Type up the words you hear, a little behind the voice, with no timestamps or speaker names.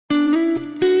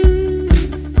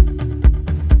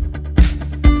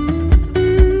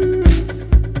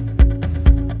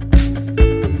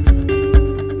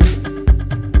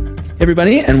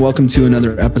Everybody, and welcome to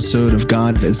another episode of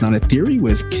God is Not a Theory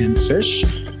with Ken Fish.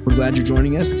 We're glad you're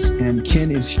joining us, and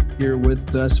Ken is here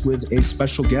with us with a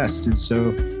special guest. And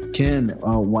so, Ken,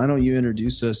 why don't you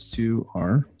introduce us to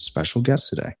our special guest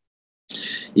today?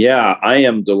 Yeah, I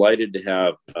am delighted to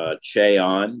have Che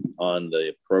on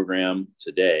the program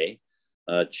today.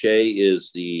 Che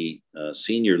is the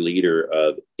senior leader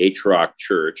of H Rock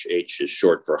Church. H is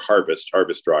short for Harvest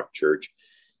Rock Church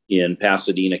in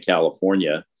Pasadena,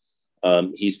 California.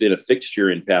 He's been a fixture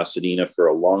in Pasadena for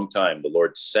a long time. The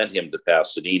Lord sent him to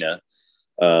Pasadena,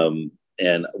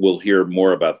 and we'll hear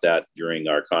more about that during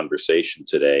our conversation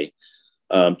today.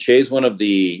 Che is one of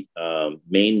the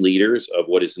main leaders of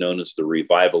what is known as the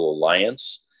Revival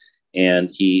Alliance,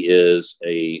 and he is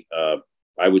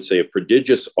I would say, a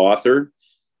prodigious author.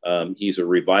 He's a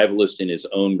revivalist in his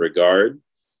own regard.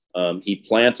 He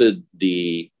planted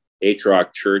the H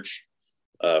Rock Church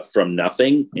from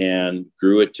nothing and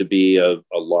grew it to be a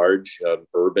large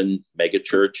urban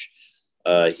megachurch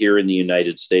here in the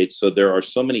United States. So there are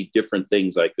so many different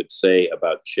things I could say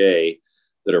about Che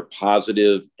that are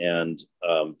positive and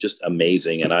just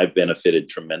amazing. And I've benefited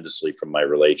tremendously from my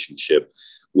relationship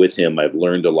with him. I've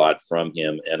learned a lot from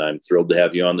him, and I'm thrilled to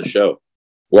have you on the show.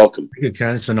 Welcome. Thank you,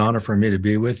 Ken. It's an honor for me to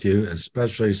be with you,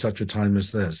 especially such a time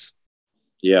as this.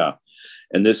 Yeah.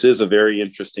 And this is a very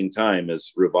interesting time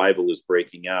as revival is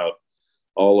breaking out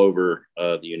all over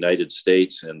the United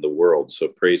States and the world. So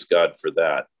praise God for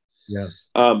that. Yes.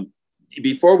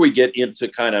 Before we get into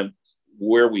kind of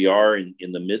where we are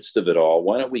in the midst of it all,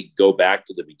 why don't we go back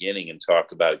to the beginning and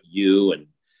talk about you and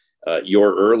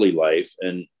your early life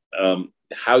and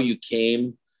how you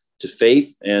came to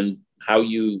faith and how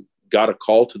you got a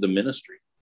call to the ministry.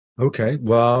 Okay.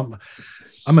 Well,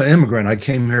 I'm an immigrant. I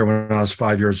came here when I was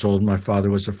 5 years old. My father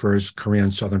was the first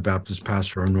Korean Southern Baptist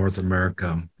pastor in North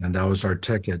America, and that was our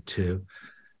ticket to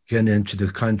get into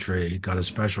the country. Got a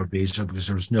special visa because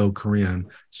there was no Korean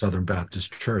Southern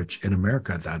Baptist church in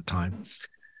America at that time.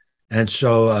 And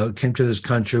so came to this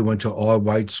country, went to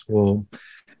all-white school,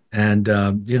 and,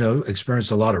 experienced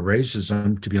a lot of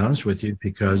racism, to be honest with you,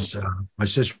 because my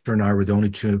sister and I were the only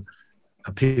two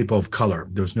people of color.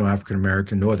 There was no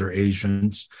African-American, no other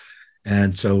Asians.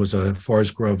 And so it was a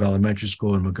Forest Grove Elementary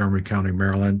School in Montgomery County,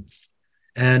 Maryland.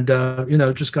 And,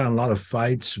 just got in a lot of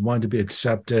fights, wanted to be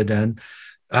accepted. And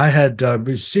I had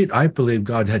received, I believe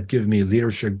God had given me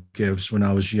leadership gifts when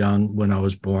I was young, when I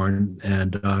was born.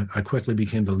 And I quickly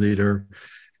became the leader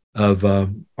of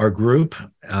our group,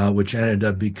 which ended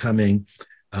up becoming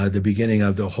the beginning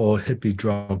of the whole hippie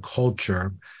drug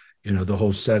culture, the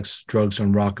whole sex, drugs,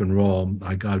 and rock and roll.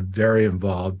 I got very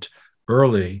involved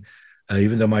early.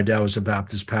 Even though my dad was a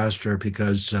Baptist pastor,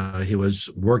 because he was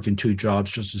working two jobs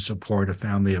just to support a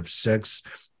family of six.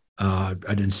 I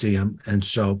didn't see him. And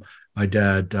so my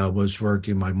dad was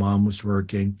working, my mom was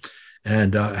working,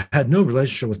 and had no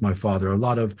relationship with my father.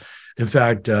 In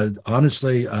fact,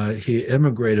 honestly, he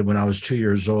immigrated when I was 2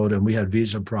 years old, and we had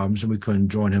visa problems, and we couldn't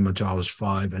join him until I was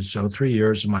 5. And so 3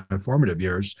 years of my formative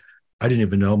years, I didn't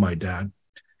even know my dad.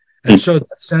 And so the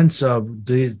sense of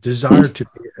the desire to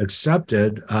be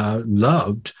accepted,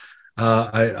 loved,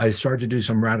 I started to do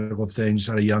some radical things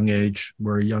at a young age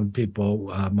where young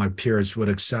people, my peers, would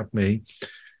accept me.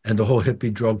 And the whole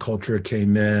hippie drug culture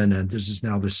came in, and this is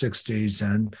now the 60s.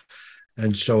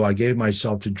 And so I gave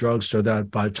myself to drugs so that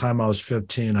by the time I was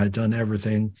 15, I'd done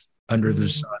everything under the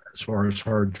sun as far as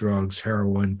hard drugs,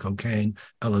 heroin, cocaine,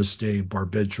 LSD,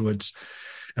 barbiturates.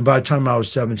 And by the time I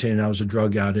was 17, I was a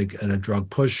drug addict and a drug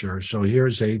pusher. So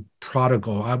here's a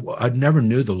prodigal. I never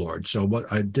knew the Lord. So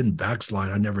I didn't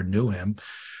backslide. I never knew him.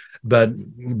 But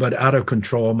out of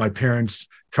control, my parents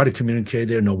tried to communicate.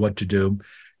 They didn't know what to do.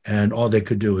 And all they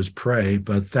could do was pray.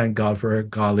 But thank God for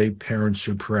godly parents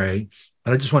who pray.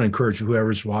 And I just want to encourage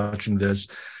whoever's watching this,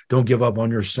 don't give up on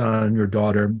your son, your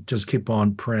daughter. Just keep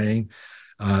on praying.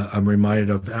 I'm reminded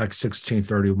of Acts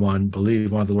 16:31,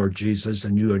 believe on the Lord Jesus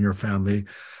and you and your family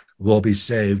will be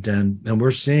saved. And we're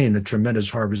seeing a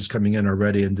tremendous harvest coming in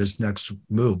already in this next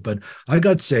move. But I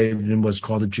got saved in what's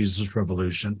called the Jesus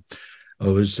Revolution. It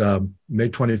was May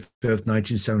 25th,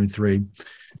 1973,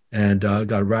 and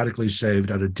got radically saved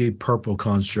at a Deep Purple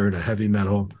concert, a heavy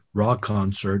metal rock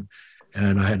concert.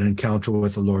 And I had an encounter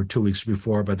with the Lord 2 weeks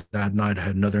before, but that night I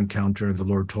had another encounter, and the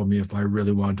Lord told me if I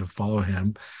really wanted to follow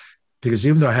him, because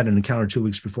even though I had an encounter 2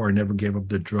 weeks before, I never gave up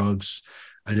the drugs.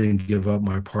 I didn't give up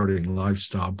my partying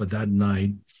lifestyle. But that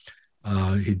night,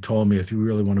 he told me, if you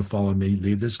really want to follow me,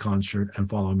 leave this concert and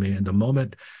follow me. And the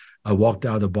moment I walked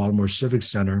out of the Baltimore Civic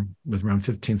Center with around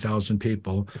 15,000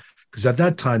 people, because at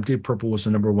that time, Deep Purple was the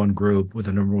number one group with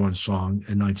the number one song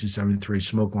in 1973,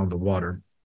 Smoke on the Water.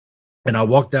 And I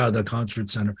walked out of the concert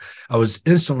center. I was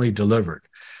instantly delivered.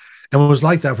 And it was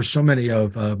like that for so many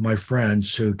of my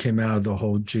friends who came out of the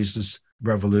whole Jesus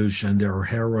revolution. They were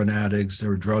heroin addicts, they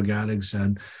were drug addicts,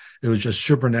 and it was just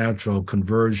supernatural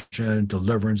conversion,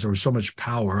 deliverance. There was so much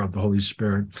power of the Holy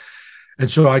Spirit. And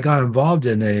so I got involved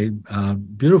in a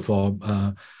beautiful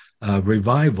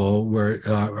revival where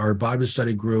our Bible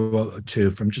study grew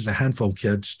from just a handful of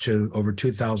kids to over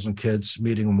 2,000 kids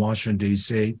meeting in Washington,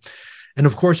 D.C. And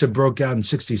of course, it broke out in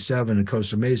 1967 in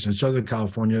Costa Mesa in Southern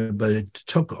California, but it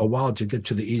took a while to get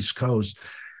to the East Coast.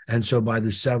 And so by the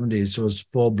 70s, it was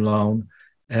full blown,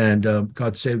 and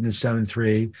got saved in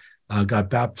 73, got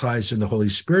baptized in the Holy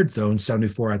Spirit, though, in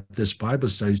 74 at this Bible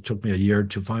study. It took me a year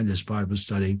to find this Bible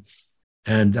study.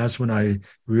 And that's when I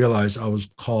realized I was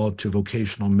called to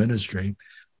vocational ministry.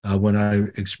 When I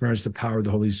experienced the power of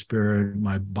the Holy Spirit,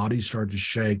 my body started to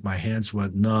shake, my hands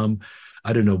went numb.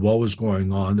 I didn't know what was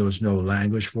going on. There was no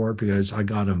language for it because I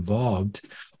got involved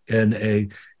in a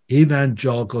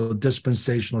evangelical,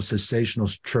 dispensational,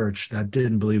 cessational church that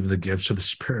didn't believe in the gifts of the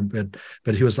Spirit,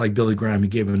 but he was like Billy Graham. He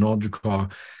gave an altar call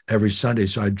every Sunday,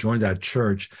 so I joined that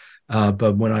church.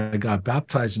 But when I got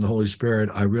baptized in the Holy Spirit,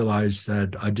 I realized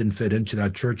that I didn't fit into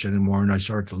that church anymore, and I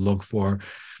started to look for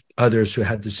others who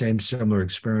had the same similar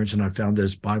experience, and I found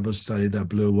this Bible study that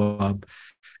blew up,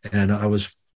 and I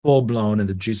was full-blown in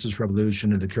the Jesus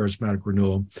Revolution and the Charismatic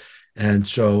Renewal. And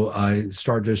so I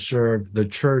started to serve the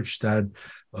church that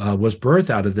was birthed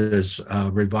out of this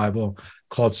revival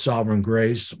called Sovereign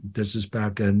Grace. This is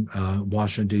back in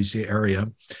Washington, D.C.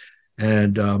 area.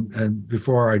 And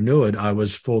before I knew it, I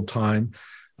was full-time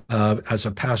as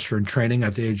a pastor in training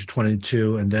at the age of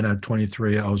 22. And then at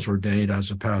 23, I was ordained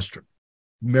as a pastor.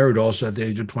 Married also at the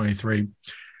age of 23.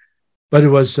 But it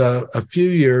was a few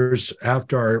years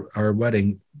after our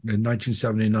wedding in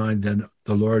 1979, then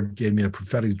the Lord gave me a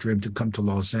prophetic dream to come to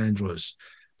Los Angeles.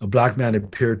 A Black man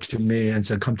appeared to me and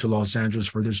said, "Come to Los Angeles,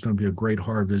 for there's going to be a great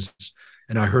harvest."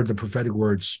 And I heard the prophetic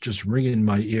words just ringing in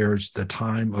my ears, "The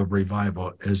time of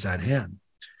revival is at hand."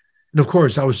 And of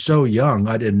course, I was so young,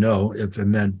 I didn't know if it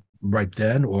meant right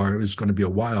then or it was going to be a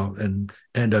while, and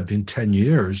end up being 10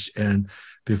 years and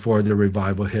before the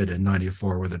revival hit in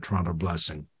 94 with the Toronto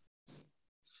Blessing.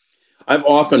 I've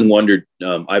often wondered,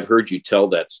 I've heard you tell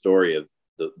that story of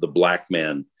the Black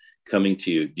man coming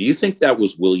to you. Do you think that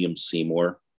was William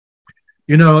Seymour?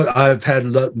 You know, I've had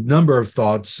a number of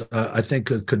thoughts. I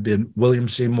think it could be William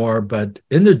Seymour, but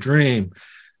in the dream,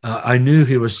 I knew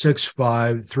he was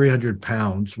 6'5", 300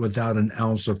 pounds without an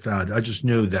ounce of fat. I just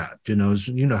knew that, you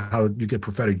know how you get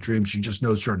prophetic dreams. You just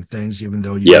know certain things, even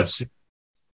though you yes. Don't see.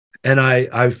 And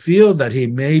I feel that he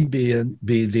may be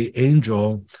the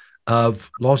angel of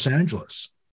Los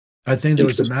Angeles. I think there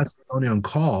was a Macedonian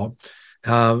call,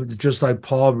 just like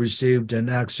Paul received in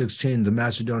Acts 16, the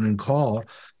Macedonian call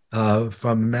from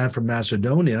a man from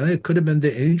Macedonia. It could have been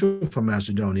the angel from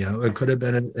Macedonia. It could have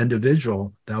been an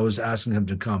individual that was asking him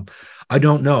to come. I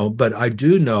don't know, but I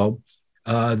do know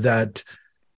that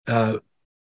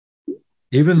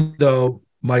even though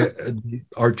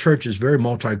our church is very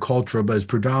multicultural, but it's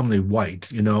predominantly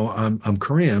white. You know, I'm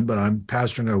Korean, but I'm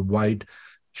pastoring a white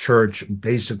church,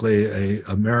 basically a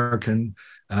American.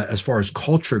 As far as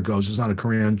culture goes, it's not a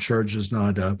Korean church. It's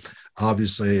not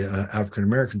obviously an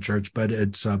African-American church, but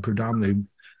it's predominantly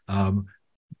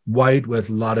white with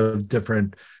a lot of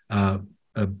different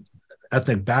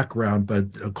ethnic background,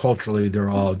 but culturally they're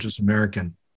all just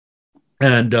American.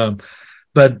 And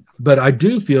but I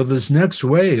do feel this next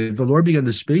wave, the Lord began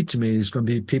to speak to me, it's going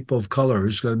to be people of color,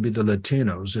 it's going to be the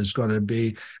Latinos, it's going to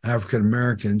be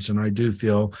African-Americans, and I do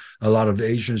feel a lot of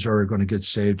Asians are going to get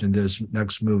saved in this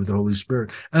next move of the Holy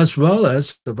Spirit, as well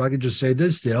as, if I could just say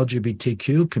this, the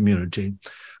LGBTQ community.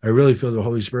 I really feel the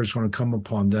Holy Spirit is going to come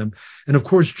upon them. And of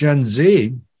course, Gen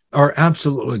Z are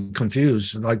absolutely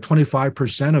confused. Like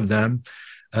 25% of them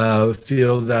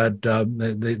feel that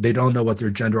they don't know what their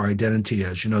gender identity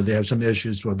is. You know, they have some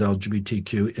issues with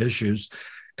LGBTQ issues.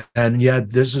 And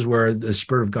yet this is where the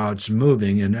Spirit of God's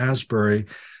moving. In Asbury,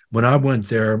 when I went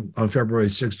there on February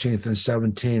 16th and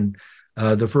 17th,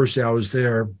 the first day I was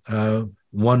there,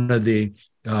 one of the,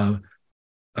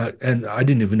 and I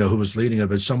didn't even know who was leading it,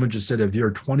 but someone just said, "If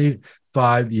you're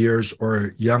 25 years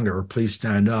or younger, please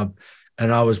stand up."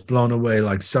 And I was blown away,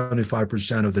 like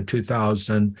 75% of the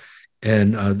 2,000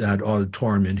 in that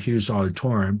auditorium, in Hughes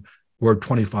Auditorium, were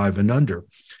 25 and under.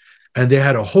 And they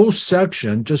had a whole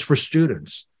section just for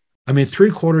students. I mean,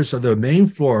 3/4 of the main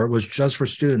floor was just for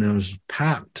students. It was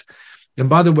packed. And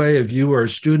by the way, if you were a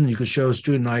student, you could show a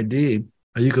student ID.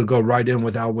 You could go right in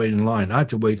without waiting in line. I had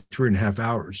to wait 3.5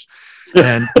 hours.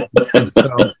 And, and so,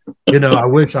 I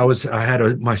wish I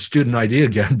had my student ID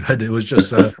again, but it was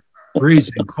just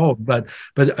freezing cold. But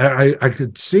I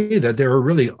could see that they were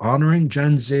really honoring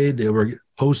Gen Z. They were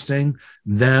hosting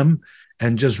them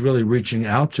and just really reaching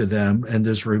out to them in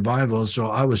this revival.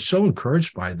 So I was so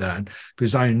encouraged by that,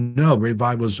 because I know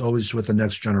revival is always with the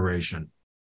next generation.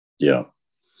 Yeah.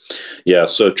 Yeah,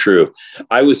 so true.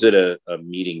 I was at a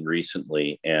meeting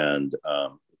recently, and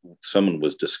someone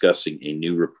was discussing a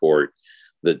new report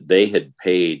that they had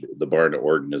paid the Barna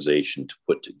organization to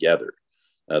put together.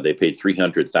 They paid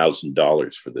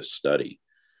 $300,000 for this study.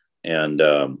 And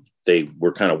they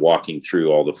were kind of walking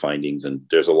through all the findings, and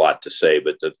there's a lot to say,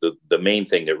 but the main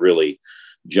thing that really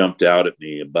jumped out at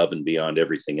me above and beyond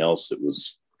everything else that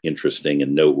was interesting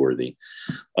and noteworthy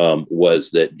was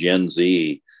that Gen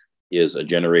Z is a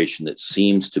generation that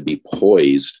seems to be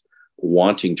poised,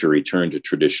 wanting to return to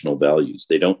traditional values.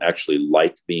 They don't actually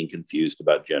like being confused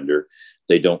about gender.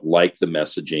 They don't like the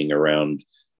messaging around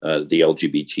the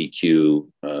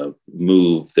LGBTQ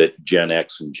move that Gen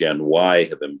X and Gen Y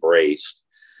have embraced.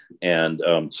 And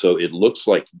so it looks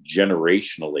like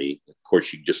generationally, of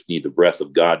course, you just need the breath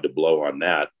of God to blow on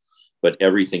that, but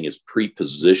everything is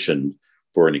pre-positioned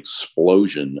for an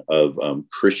explosion of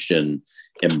Christian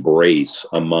embrace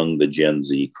among the Gen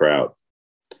Z crowd.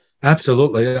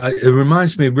 Absolutely. It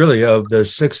reminds me really of the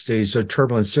 60s, the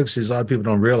turbulent 60s. A lot of people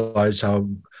don't realize how,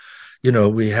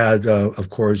 we had, of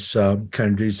course,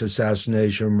 Kennedy's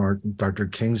assassination, Dr.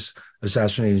 King's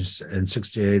assassination in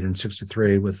 68 and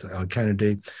 63 with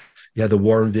Kennedy. You had the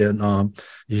war in Vietnam.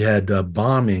 You had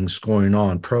bombings going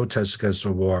on, protests against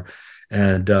the war.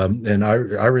 And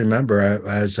I remember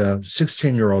as a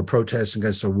 16-year-old protesting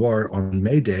against the war on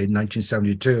May Day,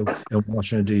 1972 in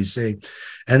Washington, D.C.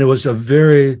 And it was a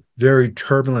very, very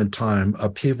turbulent time,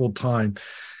 upheaval time.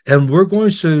 And we're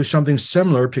going through something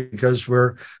similar because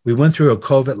we went through a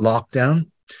COVID lockdown.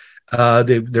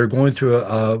 They're going through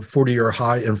a 40-year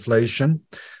high inflation.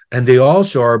 And they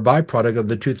also are a byproduct of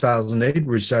the 2008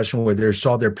 recession, where they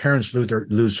saw their parents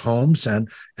lose homes and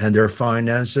their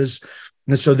finances.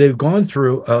 And so they've gone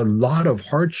through a lot of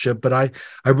hardship. But I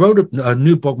wrote a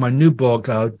new book, my new book,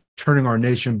 Turning Our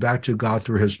Nation Back to God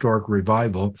Through Historic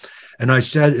Revival. And I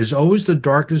said, it's always the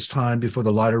darkest time before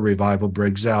the light of revival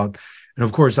breaks out. And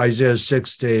of course, Isaiah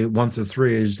 60,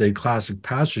 1-3 is the classic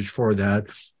passage for that.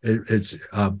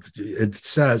 It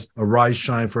says, arise,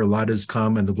 shine, for a light has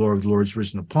come, and the glory of the Lord is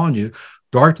risen upon you.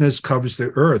 Darkness covers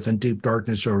the earth, and deep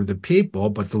darkness over the people,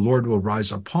 but the Lord will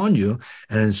rise upon you,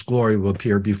 and his glory will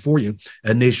appear before you,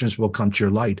 and nations will come to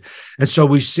your light. And so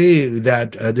we see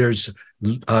that there's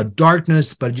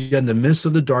darkness, but in the midst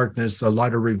of the darkness, the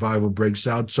light of revival breaks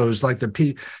out. So it's like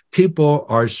the people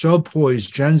are so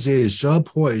poised, Gen Z is so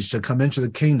poised to come into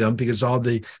the kingdom because all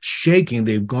the shaking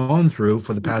they've gone through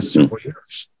for the past several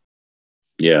years.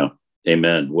 Yeah,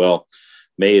 amen. Well,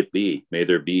 may it be. May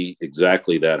there be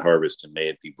exactly that harvest, and may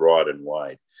it be broad and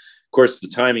wide. Of course, the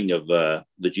timing of the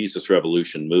Jesus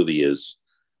Revolution movie is,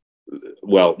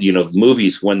 well,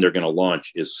 movies, when they're going to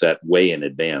launch, is set way in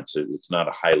advance. It's not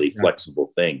a highly flexible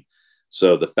thing.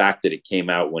 So the fact that it came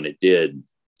out when it did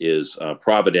is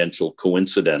providential,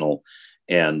 coincidental.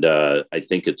 And I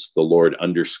think it's the Lord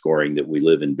underscoring that we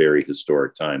live in very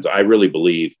historic times. I really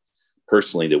believe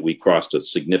personally that we crossed a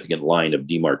significant line of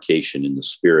demarcation in the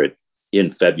spirit in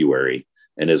February.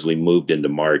 And as we moved into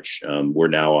March,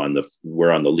 we're on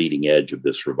the leading edge of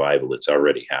this revival. It's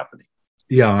already happening.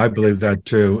 Yeah, I believe that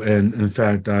too. And in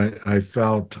fact, I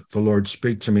felt the Lord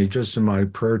speak to me just in my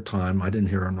prayer time. I didn't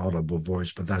hear an audible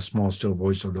voice, but that small, still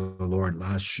voice of the Lord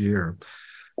last year,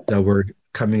 that we're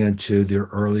coming into the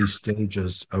early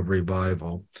stages of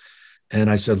revival. And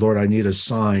I said, Lord, I need a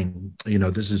sign.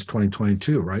 This is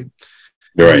 2022, right?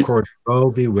 Right. Of course, Roe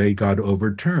v. Wade got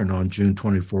overturned on June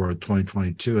 24,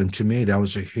 2022. And to me, that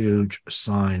was a huge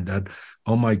sign that,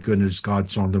 oh my goodness,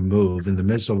 God's on the move. In the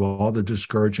midst of all the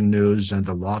discouraging news and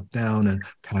the lockdown and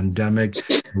pandemic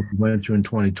we went through in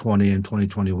 2020 and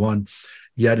 2021,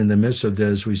 yet in the midst of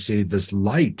this, we see this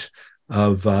light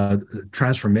of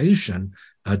transformation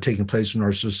taking place in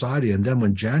our society. And then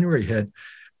when January hit,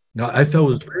 I felt it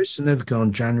was very significant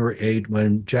on January 8th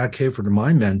when Jack Hayford,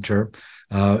 my mentor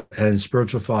and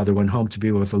spiritual father, went home to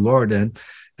be with the Lord. And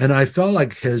I felt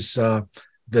like his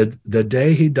the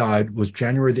day he died was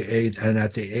January the 8th, and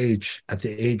at the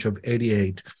age of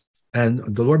 88. And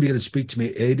the Lord began to speak to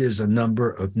me. 8 is a number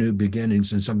of new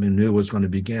beginnings, and something new was going to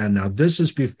begin. Now, this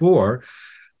is before,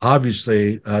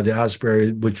 obviously, the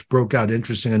Asbury, which broke out,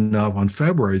 interesting enough, on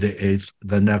February the 8th,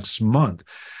 the next month.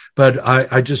 But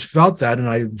I just felt that,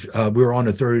 and we were on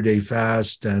a 30-day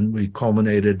fast, and we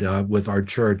culminated with our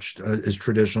church. It's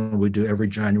traditional. We do every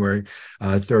January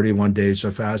 31 days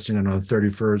of fasting, and on the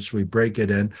 31st, we break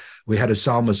it in. We had a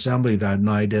solemn assembly that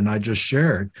night, and I just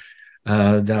shared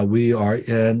that we are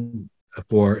in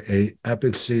for a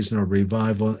epic season of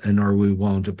revival, and are we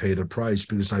willing to pay the price?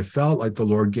 Because I felt like the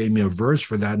Lord gave me a verse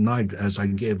for that night as I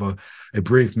gave a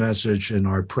brief message in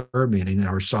our prayer meeting,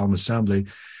 our solemn assembly.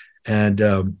 And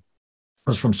it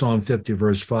was from Psalm 50,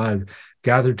 verse 5,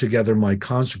 gather together my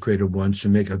consecrated ones who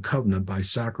make a covenant by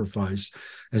sacrifice.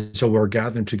 And so we're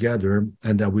gathering together,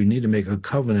 and that we need to make a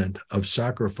covenant of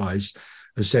sacrifice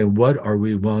of saying, what are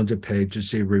we willing to pay to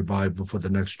see revival for the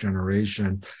next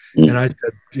generation? And I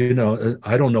said,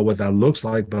 I don't know what that looks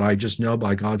like, but I just know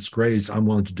by God's grace, I'm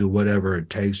willing to do whatever it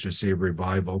takes to see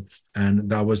revival. And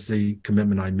that was the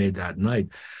commitment I made that night,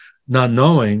 not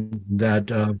knowing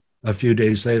that a few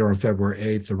days later, on February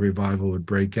 8th, the revival would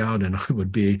break out, and I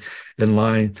would be in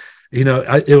line.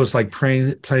 It was like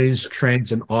planes,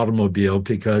 trains, and automobile,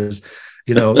 because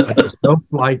there's no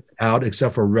flight out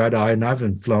except for red eye, and I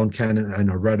haven't flown Canada in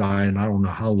a red eye in I don't know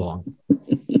how long.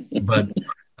 But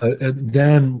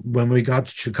then when we got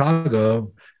to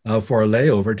Chicago for a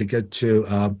layover to get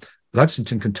to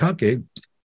Lexington, Kentucky,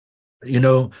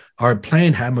 our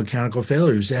plane had mechanical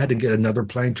failures. They had to get another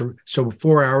plane so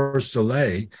 4 hours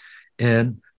delay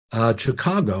in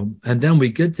Chicago. And then we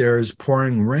get there, it's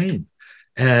pouring rain.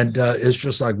 And it's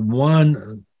just like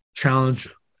one challenge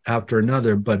after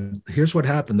another. But here's what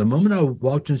happened. The moment I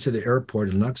walked into the airport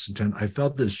in Lexington, I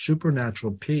felt this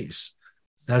supernatural peace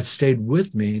that stayed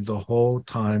with me the whole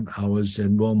time I was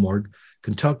in Wilmore,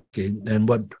 Kentucky. And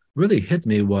what really hit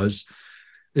me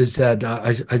is that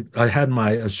I had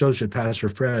my associate pastor,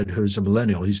 Fred, who's a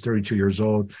millennial. He's 32 years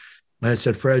old. And I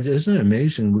said, Fred, isn't it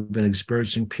amazing we've been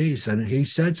experiencing peace? And he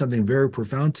said something very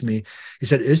profound to me. He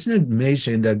said, isn't it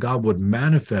amazing that God would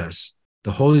manifest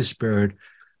the Holy Spirit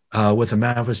with a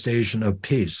manifestation of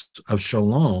peace, of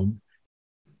shalom,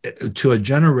 to a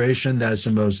generation that's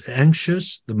the most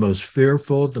anxious, the most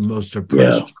fearful, the most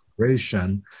oppressed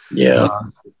generation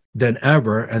than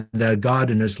ever, and that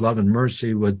God in his love and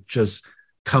mercy would just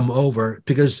come over,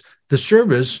 because the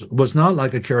service was not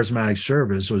like a charismatic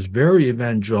service. It was very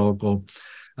evangelical.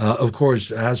 Of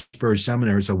course, Asbury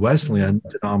Seminary is a Wesleyan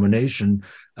denomination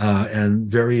and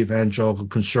very evangelical,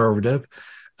 conservative.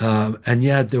 And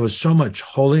yet there was so much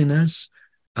holiness.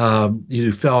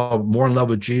 You fell more in love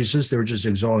with Jesus. They were just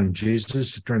exalting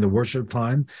Jesus during the worship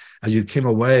time. As you came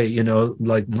away,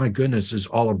 like, my goodness, it's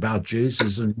all about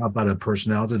Jesus and not about a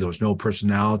personality. There was no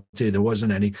personality. There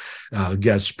wasn't any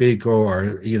guest speaker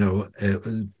or,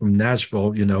 from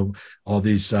Nashville, all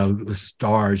these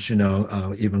stars,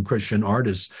 even Christian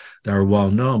artists that are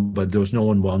well known, but there was no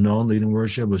one well known leading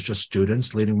worship. It was just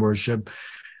students leading worship.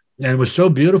 And it was so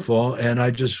beautiful. And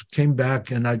I just came back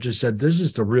and I just said, this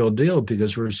is the real deal,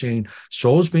 because we're seeing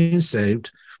souls being saved.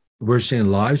 We're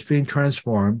seeing lives being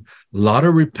transformed, a lot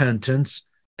of repentance.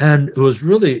 And it was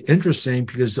really interesting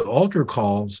because the altar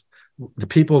calls, the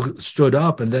people stood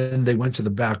up and then they went to the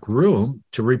back room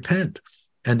to repent.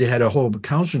 And they had a whole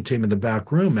counseling team in the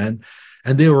back room. And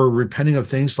they were repenting of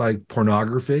things like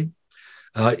pornography,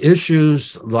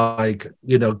 issues like,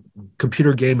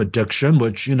 computer game addiction,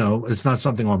 which, it's not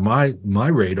something on my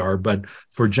radar, but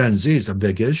for Gen Z, it's a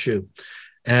big issue.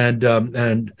 And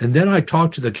then I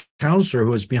talked to the counselor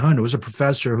who was behind. It was a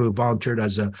professor who volunteered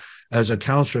as a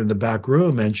counselor in the back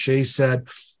room. And she said,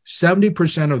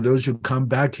 70% of those who come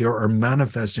back here are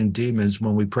manifesting demons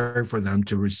when we pray for them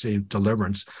to receive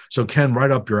deliverance. So Ken,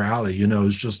 right up your alley,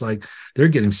 it's just like they're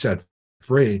getting set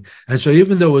free. And so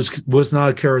even though it was not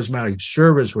a charismatic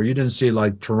service where you didn't see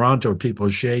like Toronto people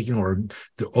shaking, or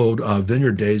the old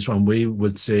Vineyard days when we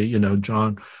would say,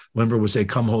 John Wimber would say,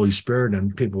 come Holy Spirit,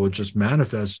 and people would just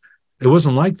manifest. It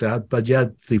wasn't like that, but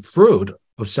yet the fruit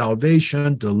of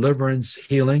salvation, deliverance,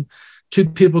 healing, two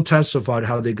people testified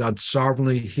how they got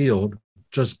sovereignly healed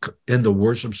just in the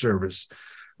worship service.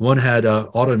 One had an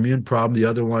autoimmune problem. The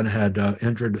other one had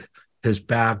injured his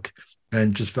back,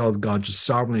 and just felt God just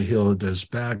sovereignly healed his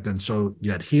back. And so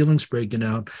you had healings breaking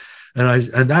out.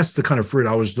 And that's the kind of fruit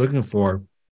I was looking for,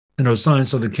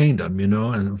 signs of the kingdom,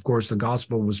 and of course the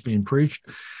gospel was being preached.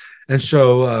 And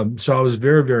so I was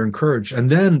very, very encouraged. And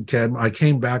then, Ken, I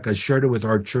came back, I shared it with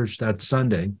our church that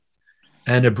Sunday,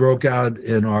 and it broke out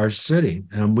in our city.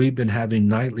 And we've been having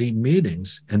nightly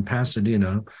meetings in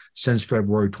Pasadena since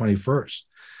February 21st.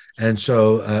 And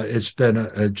so it's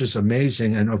been just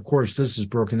amazing. And of course, this is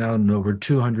broken out in over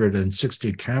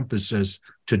 260 campuses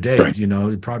to date. Right.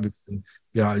 It probably,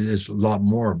 it's a lot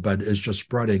more, but it's just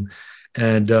spreading.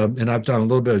 And I've done a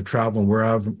little bit of travel, and where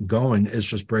I'm going, it's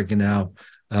just breaking out.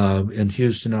 In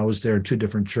Houston, I was there in 2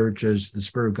 different churches. The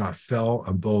Spirit of God fell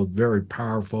on both, very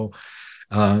powerful.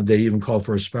 They even called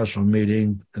for a special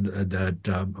meeting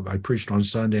that I preached on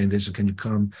Sunday, and they said, "Can you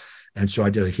come?" And so I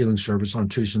did a healing service on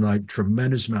Tuesday night.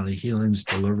 Tremendous amount of healings,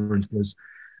 deliverances,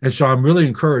 and so I'm really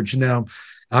encouraged. Now,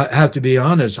 I have to be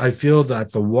honest. I feel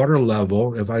that the water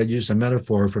level, if I use a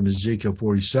metaphor from Ezekiel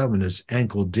 47, is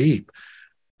ankle deep.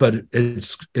 But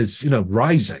it's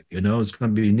rising. It's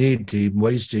going to be knee deep,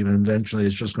 waist deep, and eventually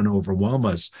it's just going to overwhelm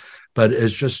us. But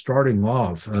it's just starting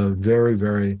off very,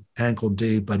 very ankle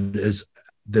deep. But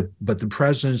the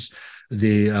presence,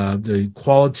 the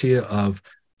quality of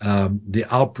the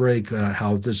outbreak,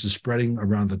 how this is spreading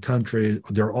around the country,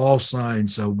 they're all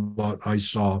signs of what I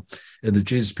saw in the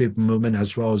Jesus People movement,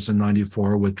 as well as in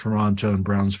 '94 with Toronto and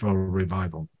Brownsville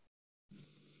revival.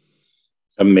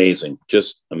 Amazing,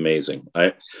 just amazing.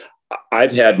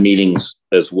 I've had meetings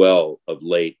as well of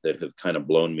late that have kind of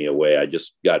blown me away. I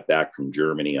just got back from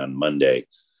Germany on Monday.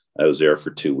 I was there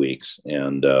for 2 weeks,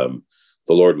 and the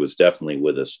Lord was definitely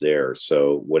with us there.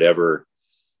 So whatever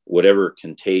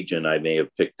contagion I may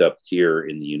have picked up here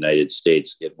in the United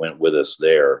States, it went with us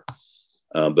there.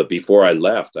 But before I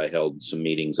left, I held some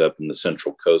meetings up in the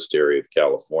Central Coast area of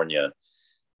California.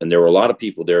 And there were a lot of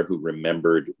people there who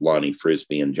remembered Lonnie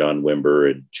Frisbee and John Wimber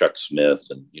and Chuck Smith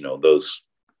and, those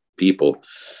people.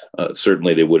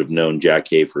 Certainly they would have known Jack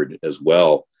Hayford as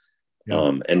well.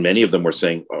 Yeah. And many of them were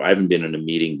saying, I haven't been in a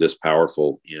meeting this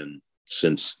powerful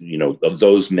since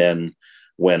those men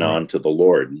went on to the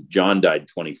Lord. John died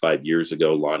 25 years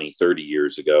ago, Lonnie 30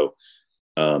 years ago.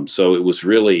 So it was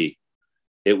really,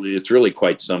 it's really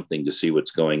quite something to see what's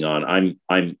going on.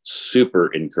 I'm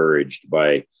super encouraged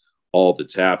by all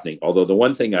that's happening. Although the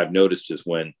one thing I've noticed is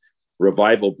when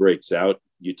revival breaks out,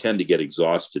 you tend to get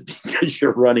exhausted because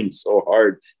you're running so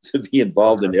hard to be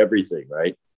involved in everything,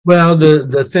 right? Well,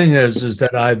 the thing is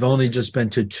that I've only just been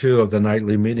to 2 of the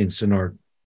nightly meetings in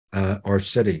our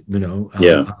city,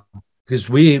 because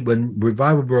when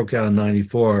revival broke out in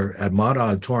 '94 at Mott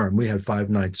Auditorium, we had 5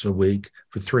 nights a week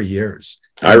for 3 years.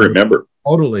 I remember.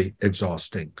 Totally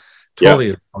exhausting.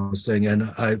 Exhausting. And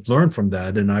I've learned from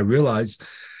that. And I realized,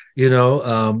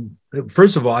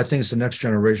 first of all, I think it's the next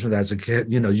generation that as a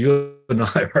kid, you and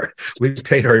I we've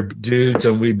paid our dues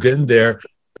and we've been there.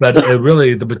 But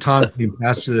really, the baton being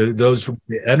passed to those with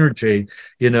the energy,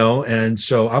 and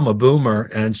so I'm a boomer.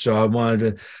 And so I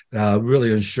wanted to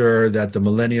really ensure that the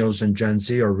millennials and Gen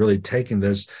Z are really taking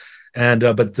this. And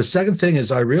but the second thing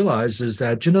is I realized is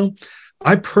that,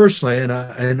 I personally,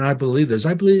 and I believe this,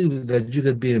 I believe that you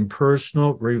could be in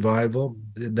personal revival,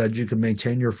 that you can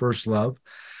maintain your first love.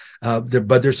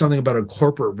 But there's something about a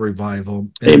corporate revival.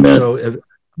 And Amen. So if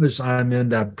I'm in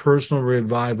that personal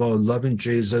revival, loving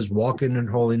Jesus, walking in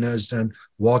holiness and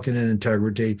walking in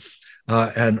integrity,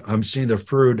 and I'm seeing the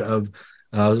fruit of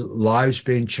lives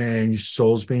being changed,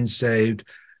 souls being saved,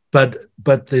 but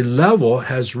the level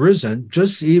has risen,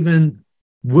 just even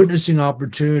witnessing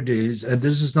opportunities, and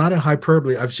this is not a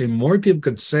hyperbole. I've seen more people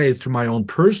get saved through my own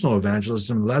personal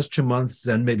evangelism in the last 2 months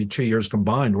than maybe 2 years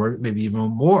combined, or maybe even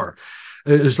more.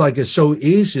 It's so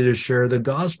easy to share the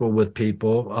gospel with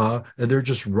people, and they're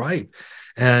just right.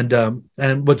 And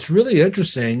what's really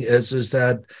interesting is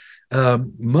that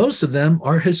most of them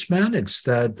are Hispanics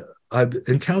that I've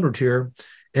encountered here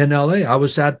in LA. I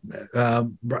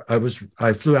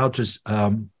flew out to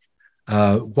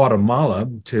Guatemala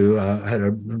to had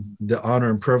the honor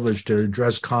and privilege to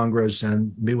address Congress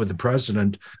and meet with the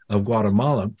president of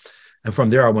Guatemala. And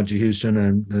from there, I went to Houston,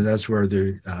 and that's where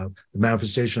the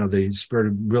manifestation of the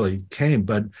Spirit really came.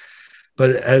 But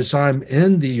as I'm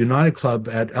in the United Club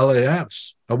at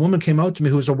LAX, a woman came out to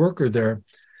me who was a worker there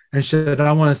and said,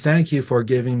 I want to thank you for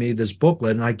giving me this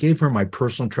booklet. And I gave her my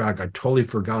personal tract. I totally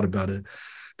forgot about it.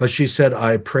 But she said,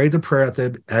 I prayed the prayer at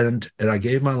the end, and I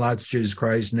gave my life to Jesus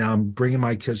Christ. Now I'm bringing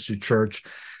my kids to church.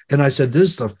 And I said,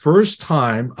 this is the first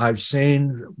time I've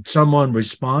seen someone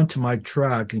respond to my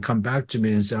tract and come back to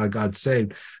me and say, I got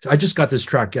saved. I just got this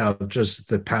tract out just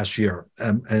the past year,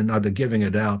 and I've been giving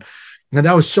it out. And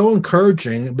that was so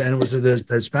encouraging. And it was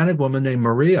a Hispanic woman named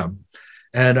Maria.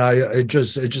 And it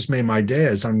just made my day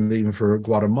as I'm leaving for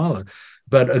Guatemala.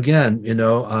 But again,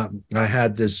 I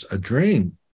had a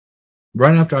dream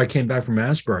right after I came back from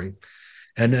Asbury.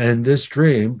 And this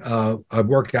dream, I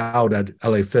work out at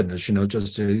LA Fitness,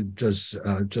 just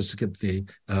to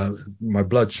keep my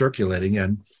blood circulating,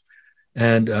 and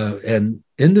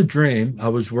in the dream, I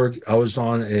was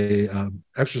on a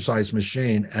exercise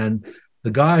machine, and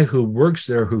the guy who works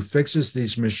there, who fixes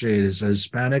these machines, is a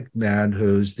Hispanic man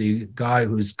who's the guy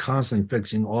who's constantly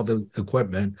fixing all the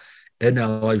equipment, in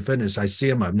LA Fitness. I see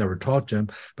him. I've never talked to him,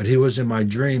 but he was in my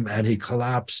dream and he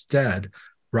collapsed dead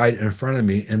right in front of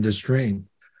me in this dream.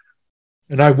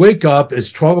 And I wake up,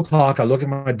 it's 12 o'clock. I look at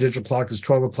my digital clock, it's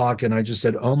 12 o'clock. And I just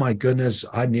said, oh my goodness,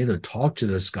 I need to talk to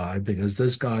this guy because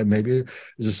this guy maybe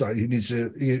he needs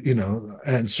to,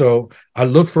 And so I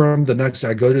look for him the next day.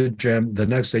 I go to the gym the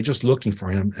next day, just looking for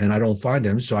him, and I don't find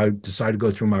him. So I decide to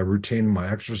go through my routine, my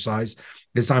exercise.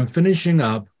 As I'm finishing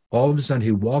up, all of a sudden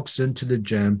he walks into the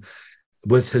gym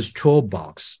with his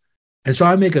toolbox. And so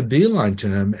I make a beeline to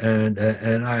him, and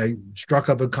I struck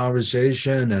up a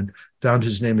conversation and found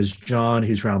his name is John.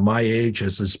 He's around my age,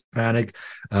 as a Hispanic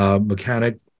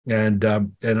mechanic. And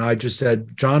I just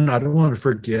said, John, I don't want to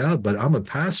freak you out, but I'm a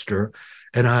pastor,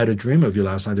 and I had a dream of you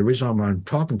last night. The reason I'm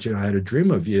talking to you, I had a dream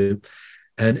of you.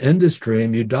 And in this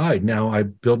dream, you died. Now, I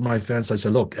built my fence. I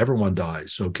said, look, everyone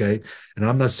dies, okay? And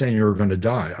I'm not saying you're going to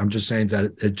die. I'm just saying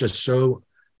that it just so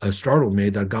startled me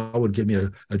that God would give me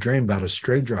a dream about a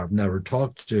stranger I've never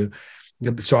talked to.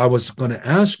 So I was going to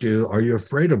ask you, are you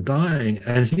afraid of dying?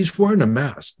 And he's wearing a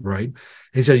mask, right?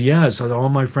 He said, yes, all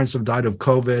my friends have died of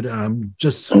COVID. I'm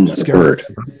just scared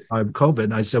of COVID.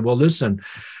 And I said, well, listen,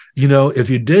 if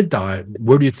you did die,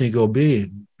 where do you think you'll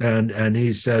be? And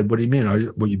he said, what do you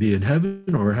mean? Will you be in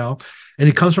heaven or hell? And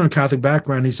he comes from a Catholic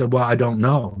background. He said, well, I don't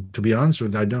know. To be honest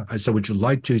with you, I don't. I said, would you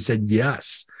like to? He said,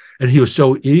 yes. And he was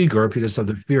so eager because of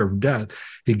the fear of death.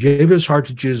 He gave his heart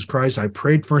to Jesus Christ. I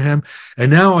prayed for him.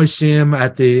 And now I see him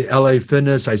at the LA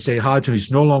Fitness. I say hi to him. He's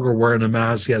no longer wearing a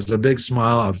mask. He has a big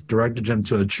smile. I've directed him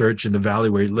to a church in the valley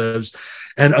where he lives.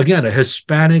 And again, a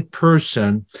Hispanic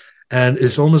person. And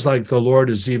it's almost like the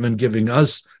Lord is even giving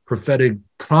us prophetic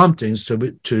promptings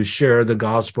to share the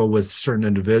gospel with certain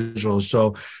individuals.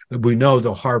 So we know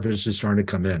the harvest is starting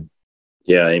to come in.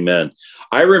 Yeah, amen.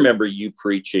 I remember you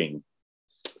preaching.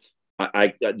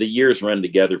 The years run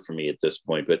together for me at this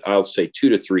point, but I'll say 2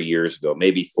 to 3 years ago,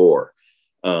 maybe 4,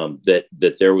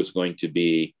 that there was going to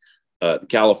be,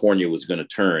 California was going to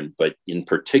turn, but in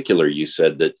particular, you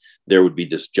said that there would be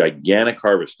this gigantic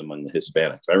harvest among the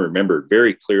Hispanics. I remember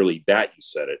very clearly that you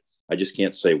said it. I just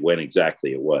can't say when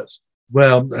exactly it was.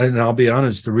 Well, and I'll be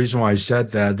honest, the reason why I said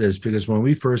that is because when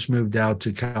we first moved out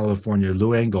to California,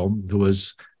 Lou Engle,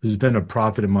 who's been a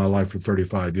prophet in my life for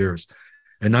 35 years,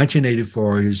 in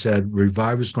 1984, he said,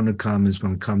 revival is going to come. It's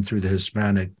going to come through the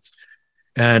Hispanic.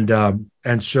 And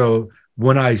so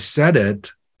when I said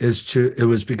it, it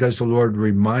was because the Lord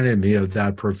reminded me of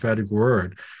that prophetic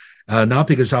word. Not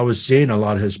because I was seeing a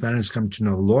lot of Hispanics come to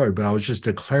know the Lord, but I was just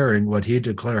declaring what he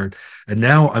declared. And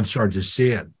now I'm starting to see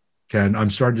it. Ken, I'm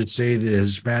starting to see the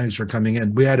Hispanics are coming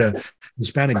in. We had a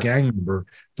Hispanic gang member,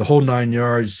 the whole 9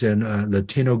 yards, in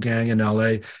Latino gang in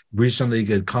LA, recently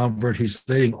get convert. He's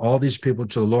leading all these people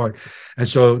to the Lord. And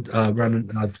so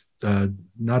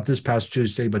not this past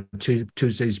Tuesday, but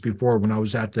Tuesdays before, when I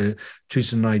was at the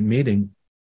Tuesday night meeting,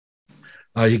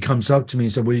 he comes up to me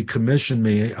and said, will you commission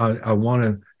me? I want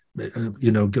to,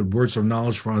 get words of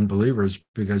knowledge for unbelievers,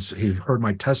 because he heard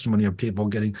my testimony of people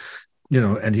getting,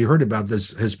 and he heard about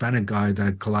this Hispanic guy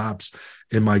that collapsed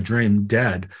in my dream,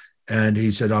 dead. And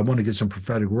he said, I want to get some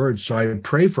prophetic words. So I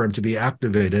prayed for him to be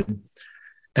activated.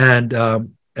 And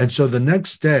so the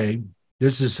next day,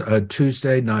 this is a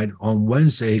Tuesday night. On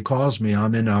Wednesday, he calls me.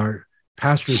 I'm in our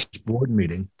pastor's board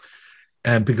meeting.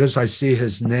 And because I see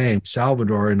his name,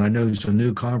 Salvador, and I know he's a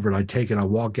new convert, I take it, I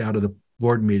walk out of the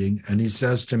board meeting, and he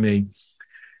says to me,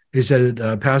 he said,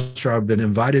 Pastor, I've been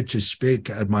invited to speak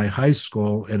at my high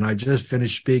school, and I just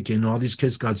finished speaking. All these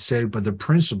kids got saved, but the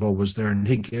principal was there, and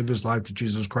he gave his life to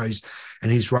Jesus Christ,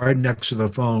 and he's right next to the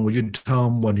phone. Will you tell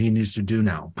him what he needs to do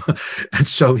now? And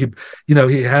so he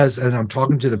has, and I'm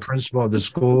talking to the principal of the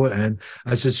school, and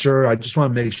I said, sir, I just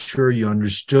want to make sure you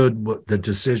understood what the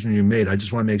decision you made. I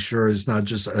just want to make sure it's not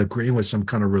just agreeing with some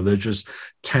kind of religious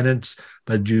tenets,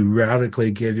 but you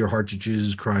radically gave your heart to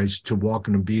Jesus Christ, to walk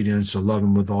in obedience, to love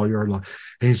him with all your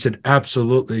life. And he said,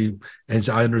 absolutely. And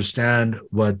so I understand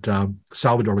what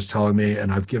Salvador was telling me,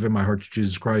 and I've given my heart to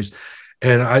Jesus Christ.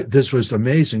 And this was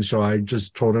amazing. So I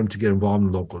just told him to get involved in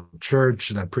a local church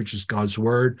that preaches God's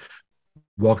word,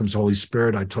 welcomes the Holy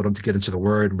Spirit. I told him to get into the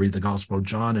word, read the Gospel of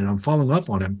John, and I'm following up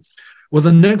on him. Well,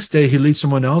 the next day he leads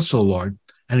someone else to the Lord,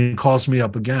 and he calls me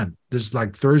up again. This is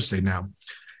like Thursday now.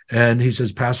 And he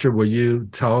says, Pastor, will you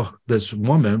tell this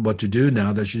woman what to do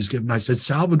now that she's given? I said,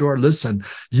 Salvador, listen,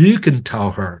 you can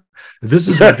tell her. This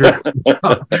is what you're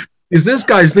is this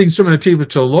guy's leading so many people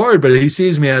to the Lord, but he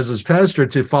sees me as his pastor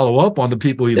to follow up on the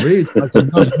people he leads. I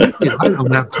said, no, I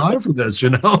don't have time for this,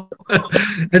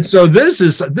 And so this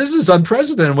is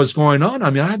unprecedented what's going on. I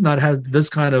mean, I have not had this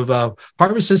kind of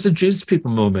harvest since the Jesus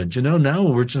People movement. Now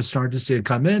we're just starting to see it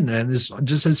come in, and it's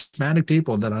just Hispanic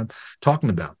people that I'm talking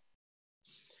about.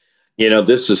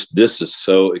 This is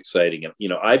so exciting.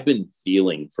 I've been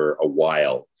feeling for a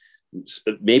while,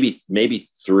 maybe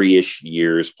 3-ish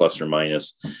years plus or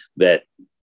minus, that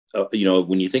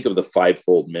when you think of the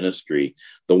fivefold ministry,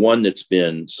 the one that's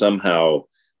been somehow,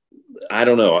 I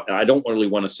don't know, I don't really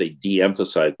want to say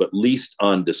de-emphasized, but least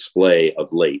on display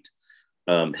of late,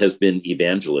 has been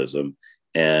evangelism.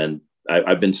 And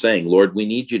I've been saying, Lord, we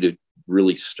need you to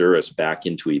really stir us back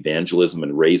into evangelism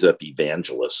and raise up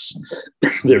evangelists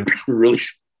that really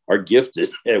are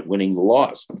gifted at winning the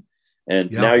lost.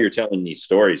 And now you're telling these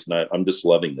stories, and I'm just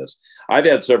loving this. I've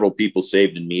had several people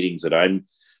saved in meetings that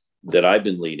I've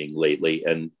been leading lately,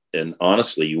 and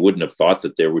honestly, you wouldn't have thought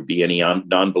that there would be any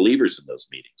non-believers in those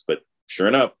meetings, but sure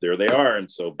enough, there they are.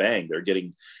 And so, bang,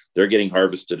 they're getting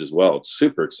harvested as well. It's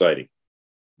super exciting.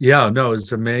 Yeah, no,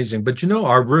 it's amazing. But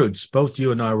our roots, both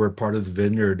you and I were part of the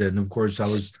Vineyard. And of course, I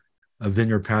was a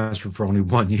Vineyard pastor for only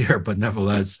 1 year, but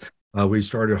nevertheless, we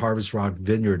started Harvest Rock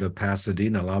Vineyard of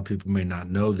Pasadena. A lot of people may not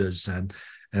know this,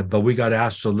 but we got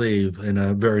asked to leave in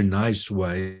a very nice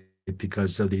way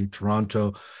because of the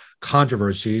Toronto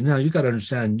controversy. Now, you got to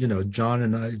understand, John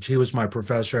and I, he was my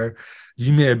professor.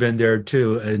 You may have been there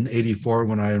too in '84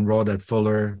 when I enrolled at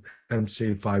Fuller,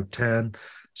 MC 510,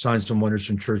 Signs and Wonders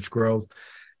in Church Growth.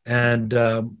 And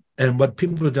what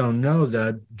people don't know,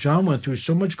 that John went through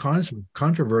so much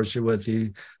controversy with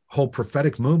the whole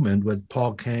prophetic movement with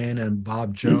Paul Cain and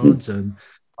Bob Jones and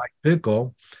Mike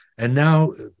Bickle. And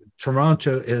now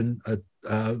Toronto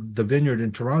the Vineyard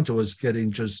in Toronto was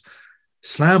getting just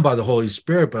slammed by the Holy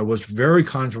Spirit, but it was very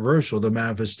controversial, the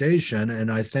manifestation.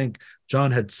 And I think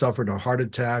John had suffered a heart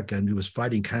attack and he was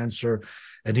fighting cancer,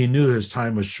 and he knew his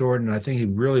time was short. And I think he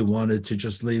really wanted to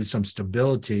just leave some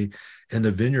stability in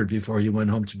the Vineyard before he went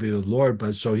home to be with the Lord.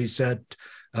 But so he said,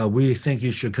 we think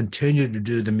you should continue to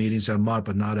do the meetings at Mott,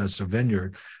 but not as a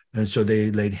Vineyard. And so they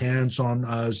laid hands on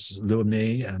us, Lou and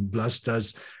me, and blessed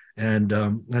us. And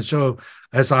so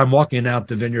as I'm walking out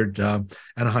the Vineyard,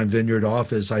 Anaheim Vineyard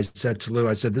office, I said to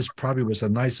Lou, this probably was the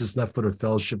nicest left-footed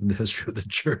fellowship in the history of the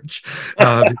church,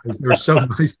 because they were so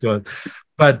nice to us.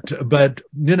 But the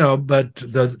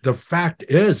fact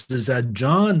is that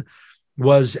John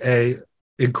was a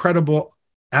incredible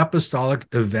apostolic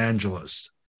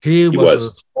evangelist. He was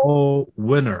a soul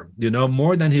winner,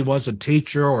 more than he was a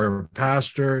teacher or a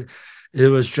pastor. It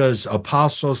was just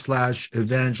apostle /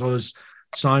 evangelist,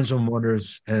 signs and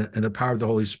wonders, and the power of the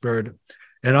Holy Spirit.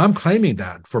 And I'm claiming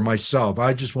that for myself.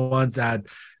 I just want that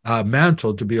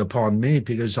mantle to be upon me,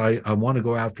 because I want to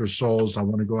go after souls. I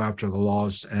want to go after the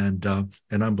lost. And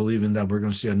I'm believing that we're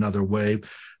going to see another wave.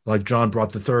 Like John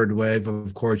brought the third wave,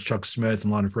 of course, Chuck Smith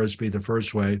and Lonnie Frisbee, the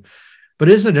first wave. But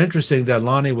isn't it interesting that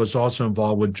Lonnie was also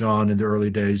involved with John in the early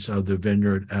days of the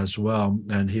Vineyard as well?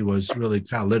 And he was really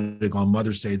catalytic on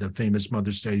Mother's Day, the famous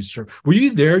Mother's Day. Were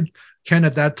you there, Ken,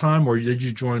 at that time, or did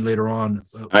you join later on?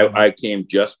 I came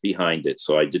just behind it,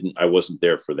 so I wasn't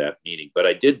there for that meeting. But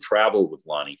I did travel with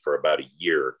Lonnie for about a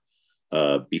year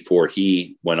before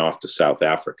he went off to South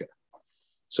Africa.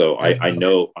 So I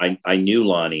knew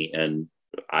Lonnie, and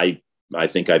I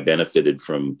think I benefited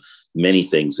from many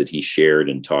things that he shared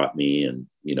and taught me, and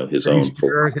his own. Did he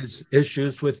share his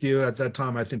issues with you at that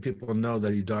time? I think people know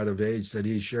that he died of AIDS. Did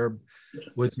he share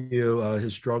with you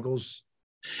his struggles?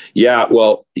 Yeah,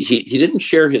 well, he didn't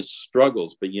share his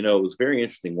struggles, but it was very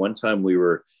interesting. One time we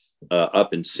were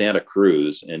up in Santa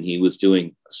Cruz, and he was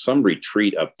doing some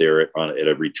retreat up there at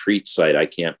a retreat site. I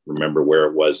can't remember where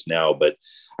it was now, but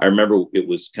I remember it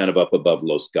was kind of up above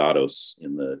Los Gatos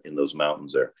in those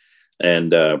mountains there.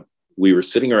 And we were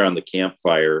sitting around the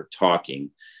campfire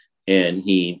talking, and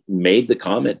he made the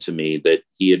comment to me that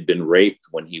he had been raped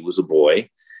when he was a boy.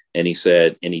 And he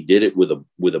said, and he did it with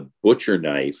a butcher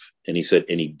knife. And he said,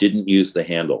 and he didn't use the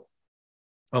handle.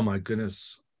 Oh my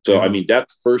goodness. So, I mean,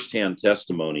 that's firsthand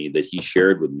testimony that he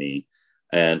shared with me.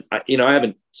 And I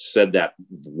haven't said that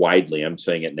widely. I'm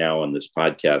saying it now on this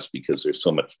podcast because there's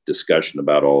so much discussion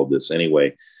about all of this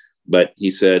anyway. But he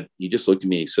just looked at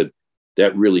me and he said,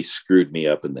 that really screwed me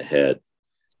up in the head.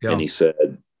 Yeah. And he said,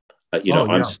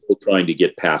 I'm still trying to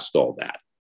get past all that.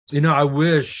 I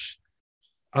wish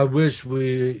I wish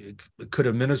we could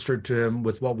have ministered to him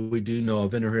with what we do know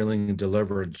of inner healing and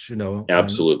deliverance,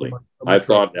 Absolutely. I've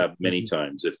thought that many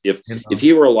times. If know.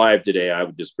 he were alive today, I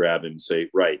would just grab him and say,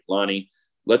 right, Lonnie,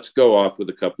 let's go off with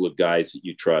a couple of guys that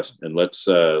you trust, and let's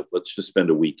just spend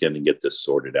a weekend and get this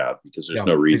sorted out, because there's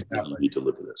no reason that you need to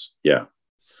live with this. Yeah.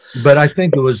 But I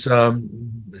think it was,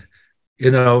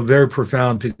 very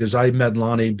profound, because I met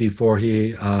Lonnie before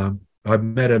I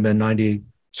met him in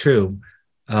 92,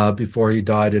 before he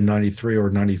died in 93 or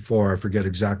 94. I forget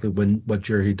exactly what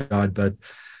year he died, but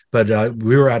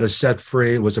we were at a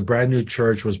S4E. It was a brand new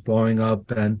church, was blowing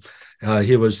up, and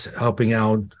he was helping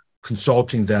out,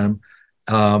 consulting them.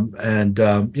 It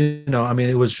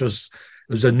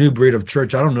was a new breed of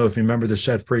church. I don't know if you remember the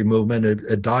S4E movement.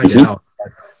 It died out,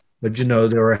 but they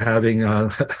were having,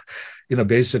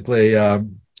 basically,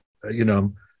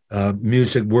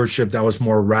 music worship that was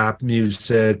more rap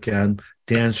music and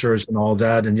dancers and all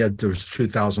that, and yet there was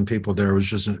 2,000 people there. It was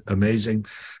just amazing.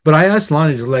 But I asked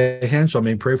Lonnie to lay hands on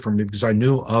me and pray for me, because I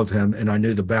knew of him and I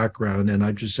knew the background. And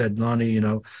I just said, Lonnie,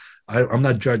 I'm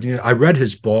not judging you. I read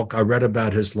his book. I read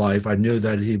about his life. I knew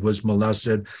that he was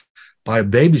molested by a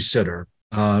babysitter,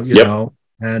 know,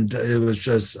 and it was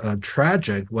just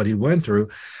tragic what he went through.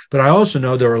 But I also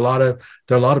know there are a lot of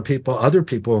people, other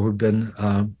people who've been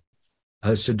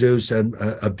seduced and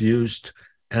abused.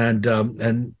 And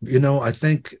I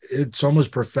think it's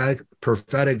almost prophetic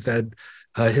that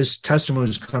his testimony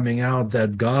is coming out,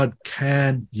 that God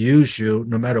can use you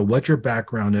no matter what your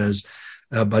background is,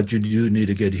 but you do need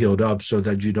to get healed up so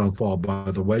that you don't fall by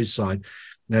the wayside.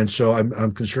 And so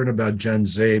I'm concerned about Gen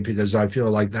Z, because I feel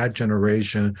like that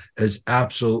generation is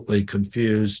absolutely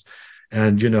confused.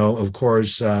 And, of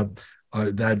course,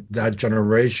 that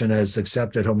generation has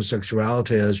accepted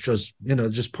homosexuality as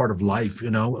just part of life,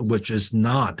 which is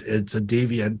not. It's a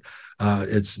deviant.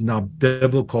 It's not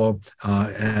biblical.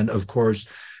 And of course,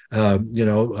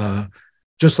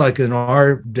 just like in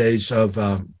our days of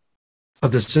the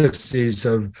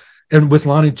 60s, and with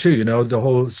Lonnie too, the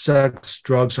whole sex,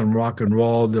 drugs, and rock and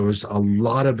roll, there was a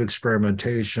lot of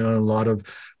experimentation, a lot of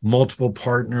multiple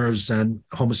partners and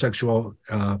homosexual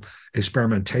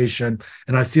experimentation.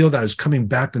 And I feel that is coming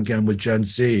back again with Gen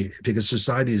Z, because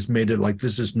society has made it like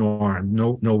this is norm,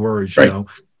 no worries, right.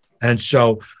 And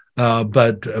so,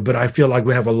 but I feel like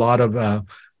we have a lot of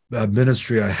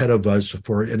ministry ahead of us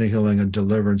for inner healing and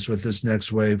deliverance with this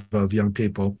next wave of young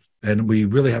people. And we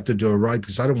really have to do it right,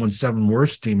 because I don't want 7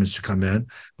 worse demons to come in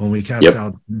when we cast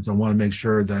out demons. I want to make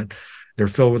sure that they're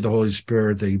filled with the Holy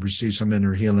Spirit, they receive some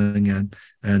inner healing,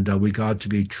 and we got to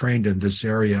be trained in this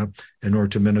area in order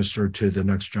to minister to the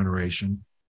next generation.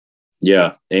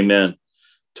 Yeah, amen.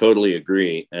 Totally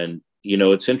agree. And,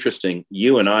 it's interesting.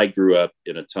 You and I grew up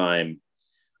in a time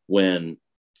when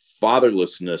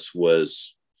fatherlessness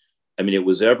was, it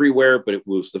was everywhere, but it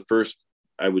was the first,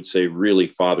 I would say, really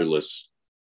fatherless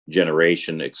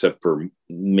generation, except for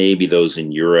maybe those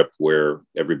in Europe where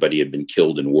everybody had been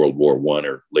killed in World War I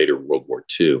or later World War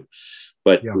II.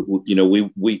 But,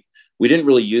 we didn't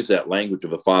really use that language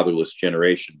of a fatherless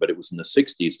generation, but it was in the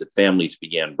 60s that families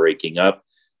began breaking up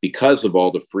because of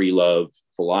all the free love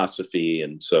philosophy.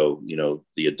 And so,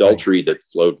 the adultery that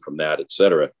flowed from that, et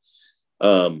cetera.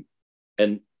 And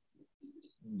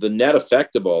the net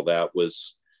effect of all that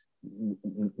was,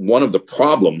 one of the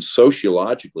problems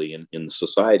sociologically in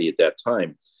society at that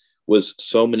time was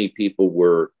so many people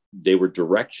were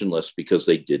directionless because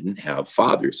they didn't have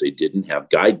fathers. They didn't have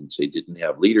guidance. They didn't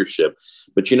have leadership.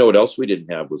 But what else we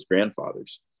didn't have was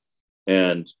grandfathers.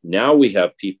 And now we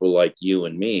have people like you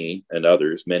and me and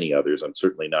others, many others. I'm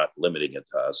certainly not limiting it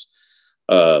to us.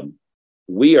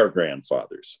 We are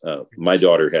grandfathers. My eldest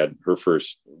daughter had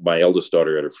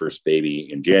her first baby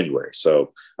in January.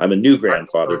 So I'm a new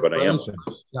grandfather, but I am.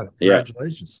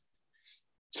 Congratulations.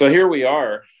 So here we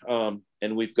are.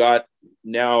 And we've got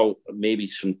now maybe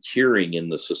some tiering in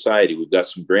the society. We've got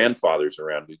some grandfathers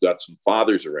around. We've got some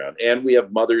fathers around. And we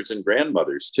have mothers and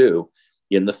grandmothers too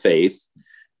in the faith.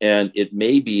 And it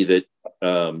may be that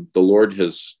the Lord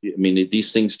has,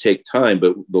 these things take time,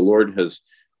 but the Lord has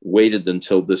waited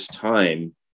until this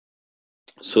time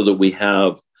so that we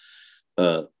have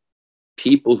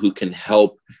people who can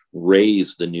help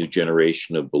raise the new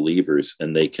generation of believers,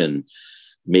 and they can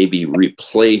maybe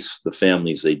replace the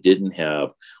families they didn't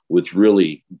have with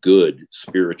really good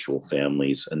spiritual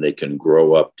families, and they can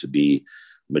grow up to be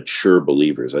mature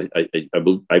believers. I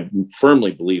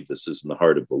firmly believe this is in the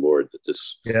heart of the Lord, that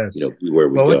this, be where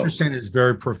we go. What you're saying is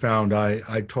very profound.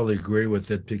 I totally agree with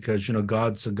it, because,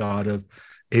 God's a God of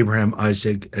Abraham,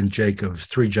 Isaac, and Jacob,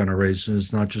 3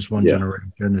 generations, not just one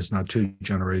generation. It's not 2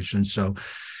 generations. So,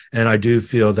 And I do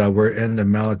feel that we're in the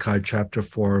Malachi chapter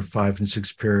 4, 5, and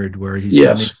 6 period where he's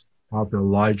Yes. sending out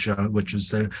Elijah,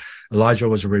 Elijah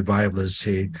was a revivalist.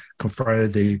 He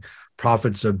confronted the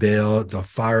prophets of Baal, the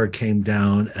fire came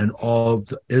down, and all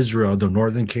of Israel, the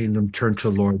northern kingdom, turned to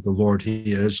the Lord,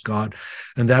 he is God.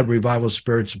 And that revival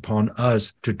spirit's upon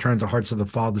us to turn the hearts of the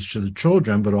fathers to the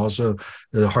children, but also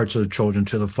the hearts of the children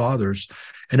to the fathers.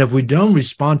 And if we don't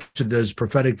respond to this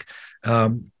prophetic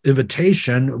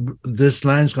invitation, this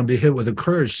land's going to be hit with a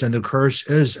curse, and the curse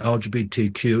is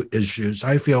LGBTQ issues.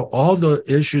 I feel all the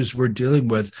issues we're dealing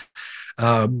with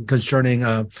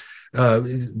concerning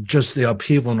just the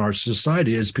upheaval in our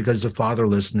society is because of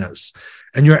fatherlessness.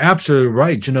 And you're absolutely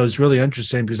right. It's really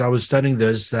interesting because I was studying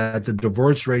this, that the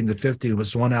divorce rate in the 50s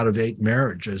was 1 out of 8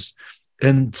 marriages.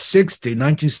 In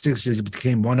 1960s, it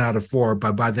became 1 out of 4,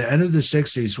 but by the end of the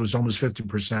 60s, it was almost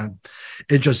 50%.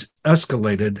 It just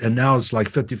escalated, and now it's like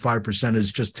 55%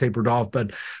 is just tapered off.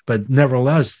 But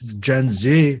nevertheless, Gen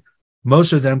Z,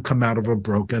 most of them come out of a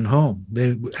broken home.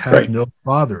 They have no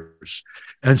fathers.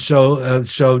 And so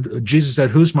Jesus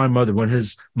said, "Who's my mother?" When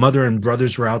his mother and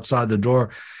brothers were outside the door,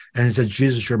 and he said,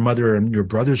 "Jesus, your mother and your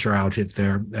brothers are out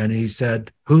there." And he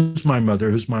said, "Who's my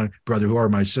mother? Who's my brother? Who are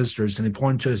my sisters?" And he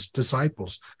pointed to his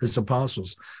disciples, his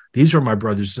apostles. "These are my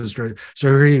brothers and sisters."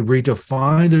 So he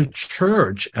redefined the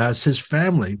church as his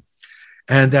family.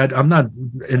 And that I'm not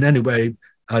in any way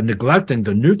neglecting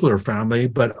the nuclear family,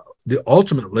 but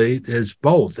ultimately is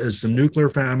both. Is the nuclear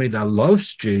family that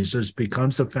loves Jesus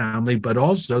becomes a family, but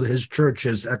also his church,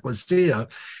 his ecclesia,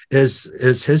 is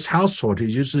his household. He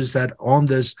uses that on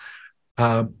this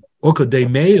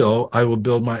oikodomeo, I will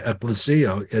build my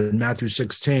ecclesia in Matthew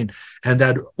 16, and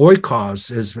that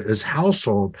oikos is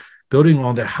household. Building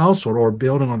on the household or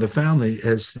building on the family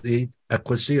is the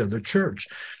ecclesia, the church.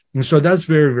 And so that's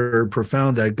very, very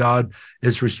profound that God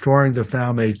is restoring the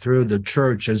family through the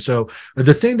church. And so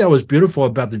the thing that was beautiful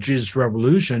about the Jesus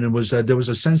Revolution was that there was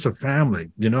a sense of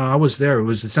family. I was there. It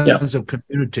was a sense of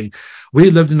community.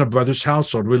 We lived in a brother's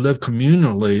household. We lived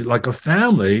communally like a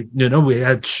family. We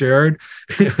had shared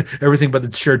everything but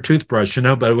the shared toothbrush,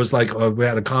 but it was like we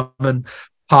had a common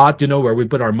pot, where we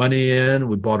put our money in,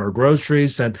 we bought our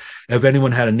groceries, and if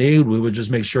anyone had a need, we would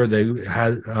just make sure they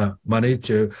had money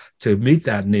to meet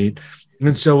that need.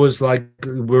 And so it was like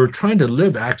we were trying to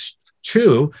live Acts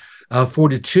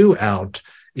 2:42 out,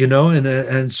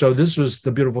 and so this was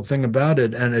the beautiful thing about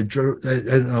it. And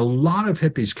a lot of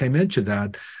hippies came into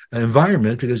that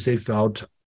environment because they felt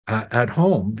at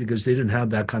home, because they didn't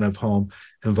have that kind of home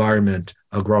environment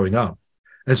growing up.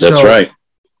 And that's right.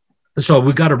 So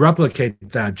we got to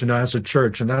replicate that, as a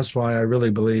church. And that's why I really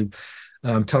believe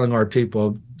telling our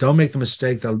people, don't make the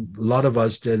mistake that a lot of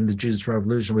us did in the Jesus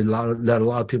Revolution. We led a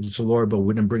lot of people to the Lord, but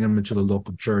we didn't bring them into the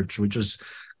local church. We just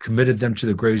committed them to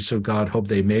the grace of God, hope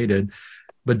they made it.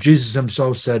 But Jesus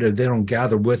himself said, if they don't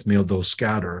gather with me, they'll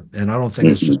scatter. And I don't think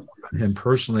it's just about him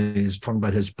personally. He's talking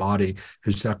about his body,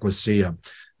 his ecclesia,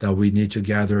 that we need to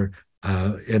gather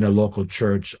in a local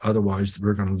church. Otherwise,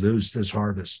 we're going to lose this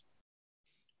harvest.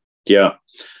 Yeah,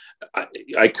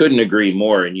 I couldn't agree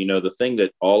more. And, the thing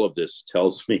that all of this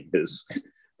tells me is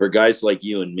for guys like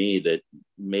you and me that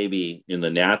maybe in the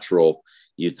natural,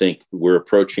 you think we're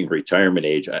approaching retirement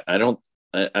age.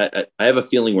 I have a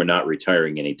feeling we're not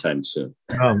retiring anytime soon.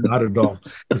 No, not at all.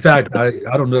 In fact, I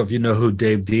don't know if you know who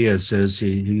Dave Diaz is.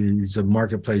 He's a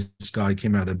marketplace guy. He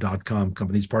came out of the .com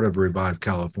company. He's part of Revive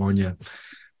California.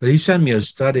 But he sent me a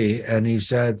study, and he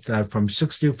said that from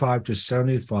 65 to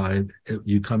 75,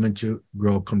 you come into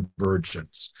real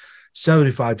convergence.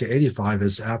 75 to 85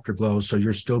 is afterglow, so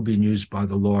you're still being used by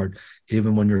the Lord,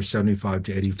 even when you're 75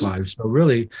 to 85. So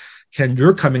really,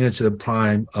 you're coming into the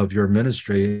prime of your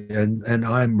ministry, and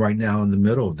I'm right now in the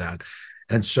middle of that.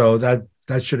 And so that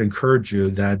should encourage you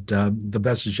that the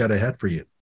best is yet ahead for you.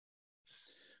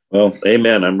 Well,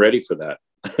 amen. I'm ready for that.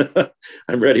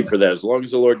 I'm ready for that as long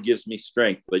as the Lord gives me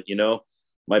strength. But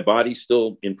my body's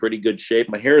still in pretty good shape.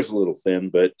 My hair is a little thin,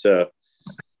 but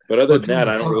other than that,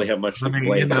 I don't really have much to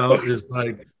complain about. It's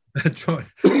like join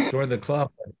the club.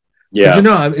 Yeah.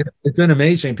 But it's been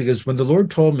amazing because when the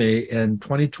Lord told me in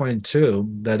 2022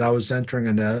 that I was entering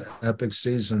an epic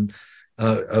season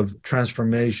of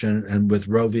transformation, and with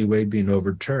Roe v. Wade being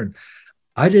overturned,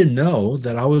 I didn't know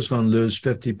that I was going to lose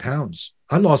 50 pounds.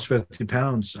 I lost 50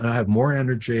 pounds. I have more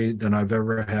energy than I've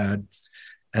ever had.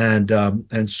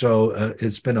 And so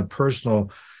it's been a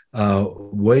personal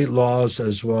weight loss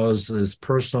as well as this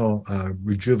personal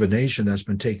rejuvenation that's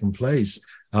been taking place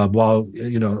while,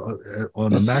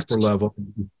 on a macro level,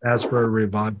 as for a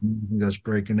revival that's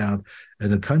breaking out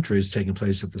in the country is taking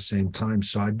place at the same time.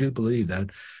 So I do believe that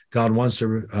God wants to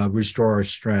restore our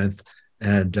strength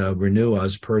and renew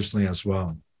us personally as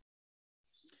well.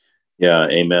 Yeah,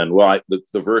 amen. Well,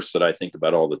 the verse that I think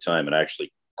about all the time, and I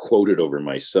actually quote it over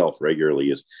myself regularly,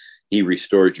 is he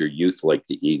restored your youth like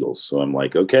the eagles. So I'm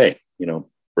like, okay,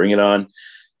 bring it on.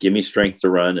 Give me strength to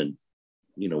run, and,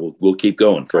 we'll keep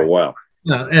going for a while.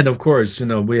 Yeah, and of course,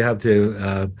 we have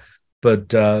to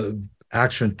put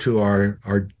action to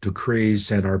our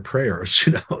decrees and our prayers,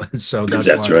 and so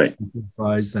that's why right.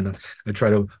 And I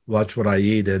try to watch what I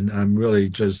eat, and I'm really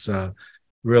just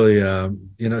really,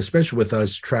 especially with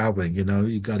us traveling,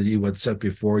 you got to eat what's set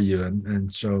before you.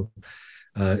 And so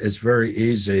it's very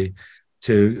easy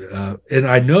to, and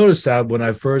I noticed that when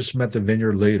I first met the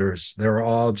vineyard leaders, they were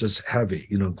all just heavy,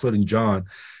 including John.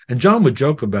 And John would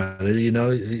joke about it.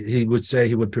 He would say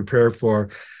he would prepare for,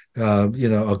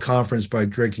 a conference by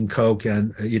drinking Coke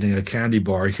and eating a candy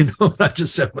bar. I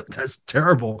just said, well, that's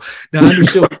terrible. Now I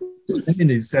understand what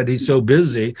he said. He's so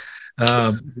busy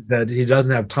that he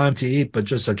doesn't have time to eat, but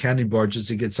just a candy bar just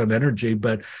to get some energy.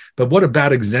 But what a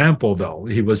bad example, though.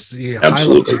 He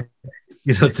absolutely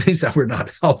highlighted, things that were not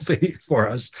healthy for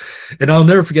us. And I'll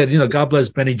never forget, God bless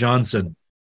Benny Johnson.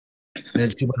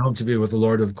 And she went home to be with the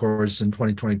Lord, of course, in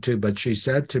 2022. But she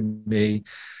said to me,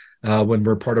 when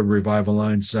we're part of Revival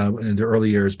Alliance in the early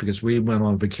years, because we went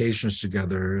on vacations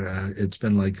together. It's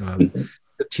been like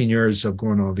 15 years of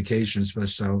going on vacations. But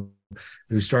so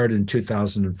we started in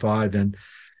 2005. And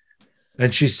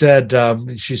she said,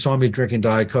 she saw me drinking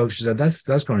Diet Coke. She said,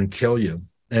 that's going to kill you.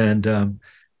 And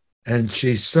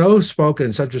she so spoke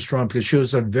in such a strong, because she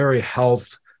was a very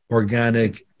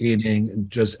organic eating,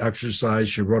 just exercise.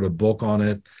 She wrote a book on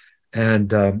it.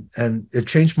 And it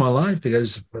changed my life,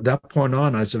 because at that point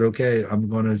on, I said, okay, I'm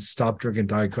going to stop drinking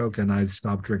Diet Coke. And I've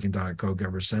stopped drinking Diet Coke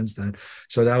ever since then.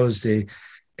 So that was the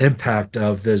impact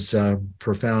of this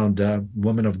profound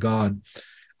woman of God.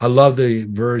 I love the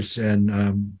verse,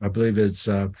 and I believe it's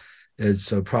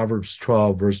Proverbs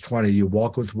 12, verse 20. You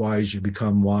walk with wise, you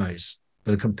become wise,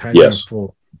 but a companion of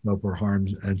fool or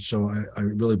harms. And so I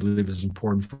really believe it's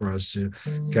important for us to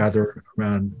gather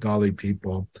around godly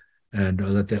people and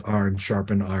let the iron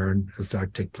sharpen iron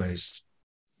effect take place.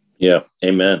 Yeah,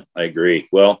 amen. I agree.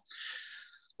 Well,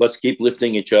 let's keep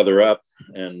lifting each other up,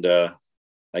 and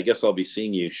I guess I'll be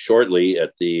seeing you shortly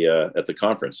at the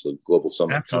conference, the Global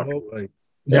Summit. Absolutely. Conference.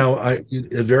 Now,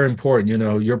 it's very important.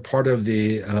 You're part of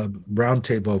the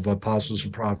roundtable of apostles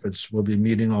and prophets. We'll be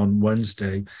meeting on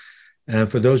Wednesday.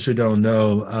 And for those who don't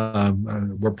know,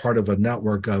 we're part of a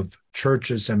network of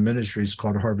churches and ministries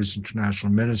called Harvest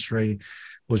International Ministry,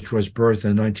 which was birthed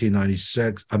in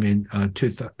 1996.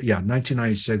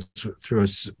 1996 through a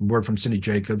word from Cindy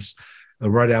Jacobs,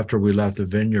 right after we left the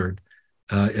vineyard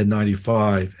in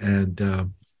 95. And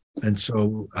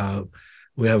so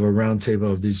we have a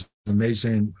roundtable of these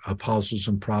amazing apostles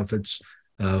and prophets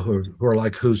who are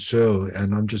like who's who.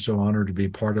 And I'm just so honored to be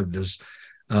part of this.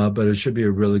 But it should be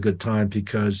a really good time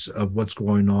because of what's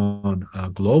going on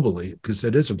globally, because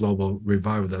it is a global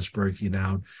revival that's breaking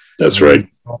out. That's right.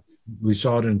 We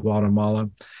saw it in Guatemala,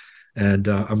 and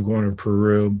I'm going to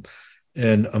Peru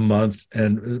in a month.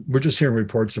 And we're just hearing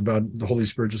reports about the Holy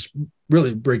Spirit just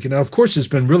really breaking out. Of course, it's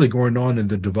been really going on in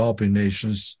the developing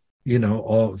nations,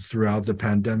 all throughout the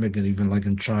pandemic, and even like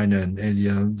in China and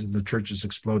India, the church is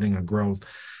exploding in growth.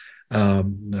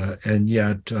 And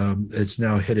yet it's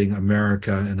now hitting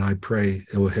America, and I pray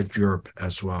it will hit Europe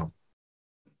as well.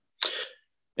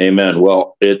 Amen.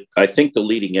 Well, I think the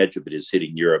leading edge of it is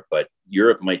hitting Europe, but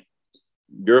Europe might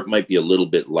be a little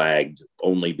bit lagged,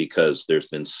 only because there's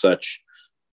been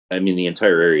the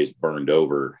entire area is burned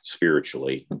over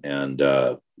spiritually, and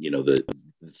the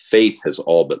faith has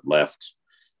all but left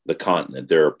the continent.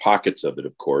 There are pockets of it,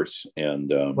 of course.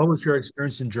 And what was your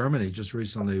experience in Germany just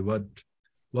recently? What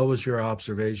was your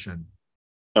observation?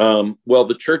 Well,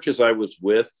 the churches I was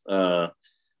with, I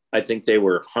think they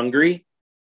were hungry.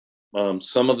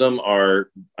 Some of them are,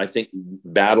 I think,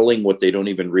 battling what they don't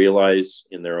even realize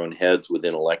in their own heads with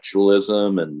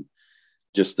intellectualism and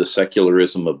just the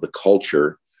secularism of the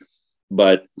culture.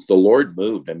 But the Lord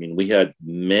moved. I mean, we had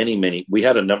we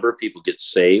had a number of people get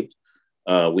saved.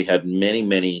 We had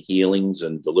many healings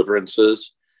and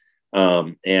deliverances.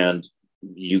 And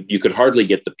you could hardly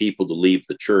get the people to leave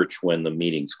the church when the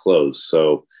meetings closed.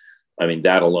 So,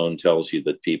 that alone tells you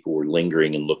that people were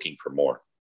lingering and looking for more.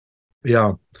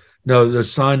 Yeah. No, the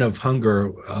sign of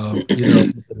hunger,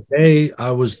 the day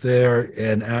I was there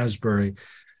in Asbury,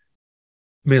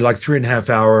 like 3.5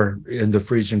 hours in the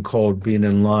freezing cold being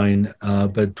in line,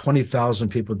 but 20,000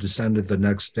 people descended the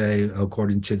next day,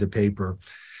 according to the paper.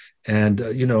 And,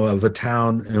 of a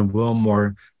town in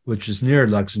Wilmore, which is near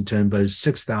Lexington, but it's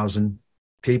 6,000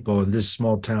 people in this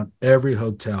small town, every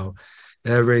hotel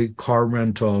every car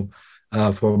rental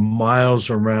for miles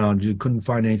around. You couldn't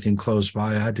find anything close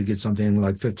by. I had to get something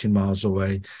like 15 miles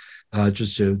away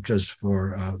just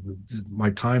for my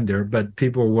time there. But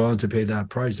people were willing to pay that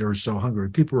price. They were so hungry.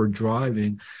 People were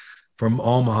driving from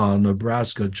Omaha,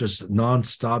 Nebraska, just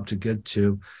nonstop to get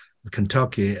to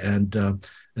Kentucky. And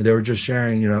they were just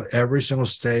sharing, every single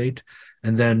state.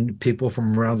 And then people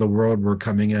from around the world were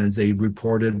coming in. They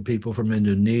reported people from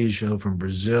Indonesia, from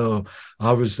Brazil,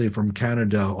 obviously from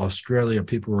Canada, Australia.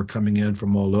 People were coming in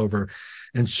from all over.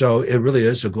 And so it really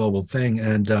is a global thing.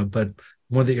 And but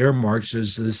one of the earmarks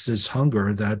is this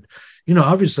hunger that,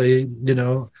 obviously,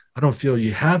 I don't feel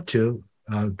you have to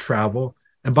travel.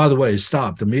 And by the way,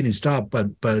 stop. The meeting stopped. But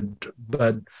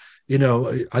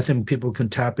I think people can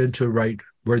tap into right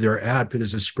where they're at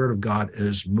because the Spirit of God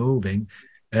is moving.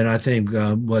 And I think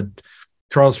what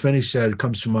Charles Finney said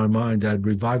comes to my mind, that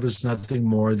revival is nothing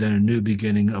more than a new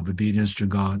beginning of obedience to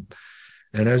God.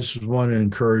 And I just want to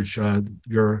encourage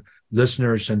your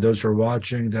listeners and those who are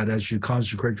watching that as you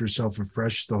consecrate yourself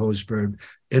afresh to the Holy Spirit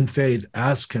in faith,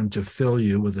 ask him to fill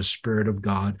you with the Spirit of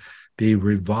God, be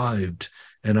revived.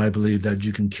 And I believe that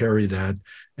you can carry that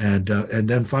and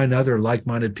then find other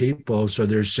like-minded people. So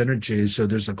there's synergy. So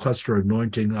there's a cluster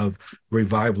anointing of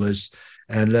revivalists,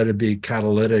 and let it be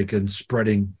catalytic and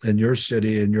spreading in your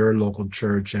city, in your local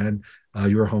church, and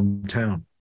your hometown.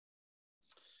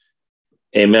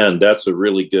 Amen. That's a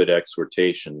really good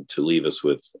exhortation to leave us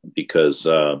with, because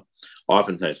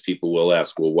oftentimes people will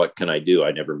ask, well, what can I do?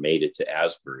 I never made it to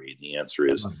Asbury. The answer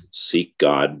is seek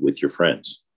God with your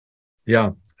friends.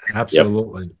 Yeah,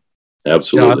 absolutely. Yep.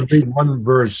 Absolutely. Yeah, I'll read one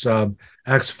verse,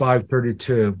 Acts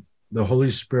 5:32. The Holy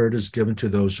Spirit is given to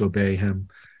those who obey him.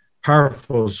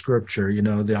 Powerful scripture.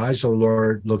 The eyes of the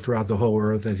Lord look throughout the whole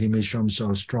earth that he may show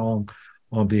himself strong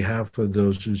on behalf of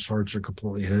those whose hearts are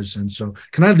completely his. And so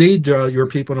can I lead your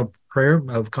people in a prayer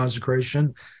of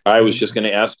consecration? I was just going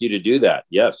to ask you to do that.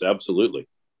 Yes, absolutely.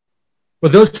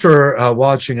 Well, those who are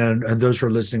watching and those who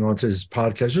are listening on to this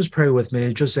podcast, just pray with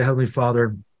me. Just say, Heavenly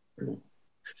Father,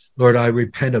 Lord, I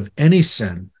repent of any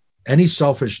sin, any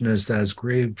selfishness that has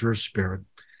grieved your Spirit.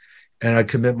 And I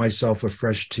commit myself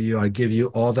afresh to you. I give you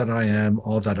all that I am,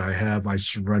 all that I have. I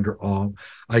surrender all.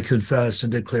 I confess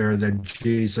and declare that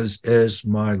Jesus is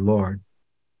my Lord.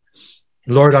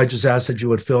 Lord, I just ask that you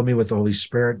would fill me with the Holy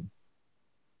Spirit.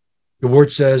 The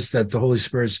word says that the Holy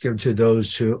Spirit is given to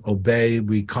those who obey.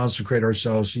 We consecrate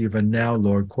ourselves even now,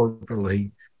 Lord,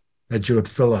 corporately, that you would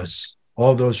fill us.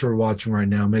 All those who are watching right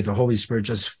now, may the Holy Spirit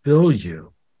just fill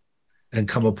you and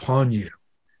come upon you.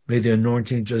 May the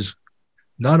anointing just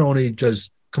not only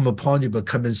just come upon you, but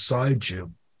come inside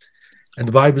you. And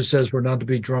the Bible says we're not to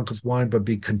be drunk with wine, but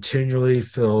be continually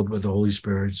filled with the Holy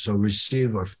Spirit. So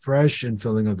receive a fresh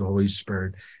infilling of the Holy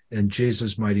Spirit in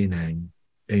Jesus' mighty name.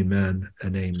 Amen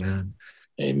and amen.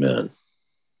 Amen.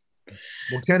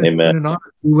 Well, Ken, it's been an honor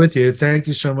to be with you. Thank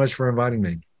you so much for inviting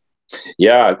me.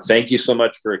 Yeah, thank you so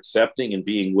much for accepting and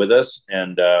being with us.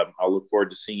 And I'll look forward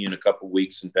to seeing you in a couple of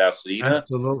weeks in Pasadena.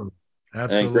 Absolutely.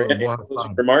 Absolutely. And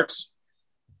closing remarks?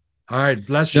 All right.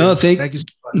 Bless you. No, thank you so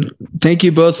much. Thank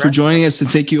you both for joining us, and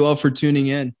thank you all for tuning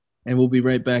in. And we'll be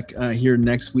right back here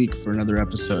next week for another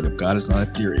episode of God is Not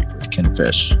a Theory with Ken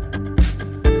Fish.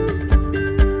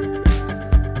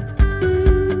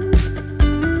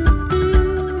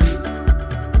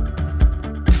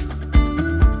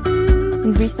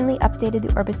 We've recently updated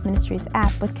the Orbis Ministries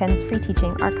app with Ken's free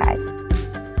teaching archive.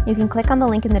 You can click on the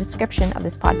link in the description of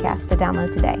this podcast to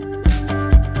download today.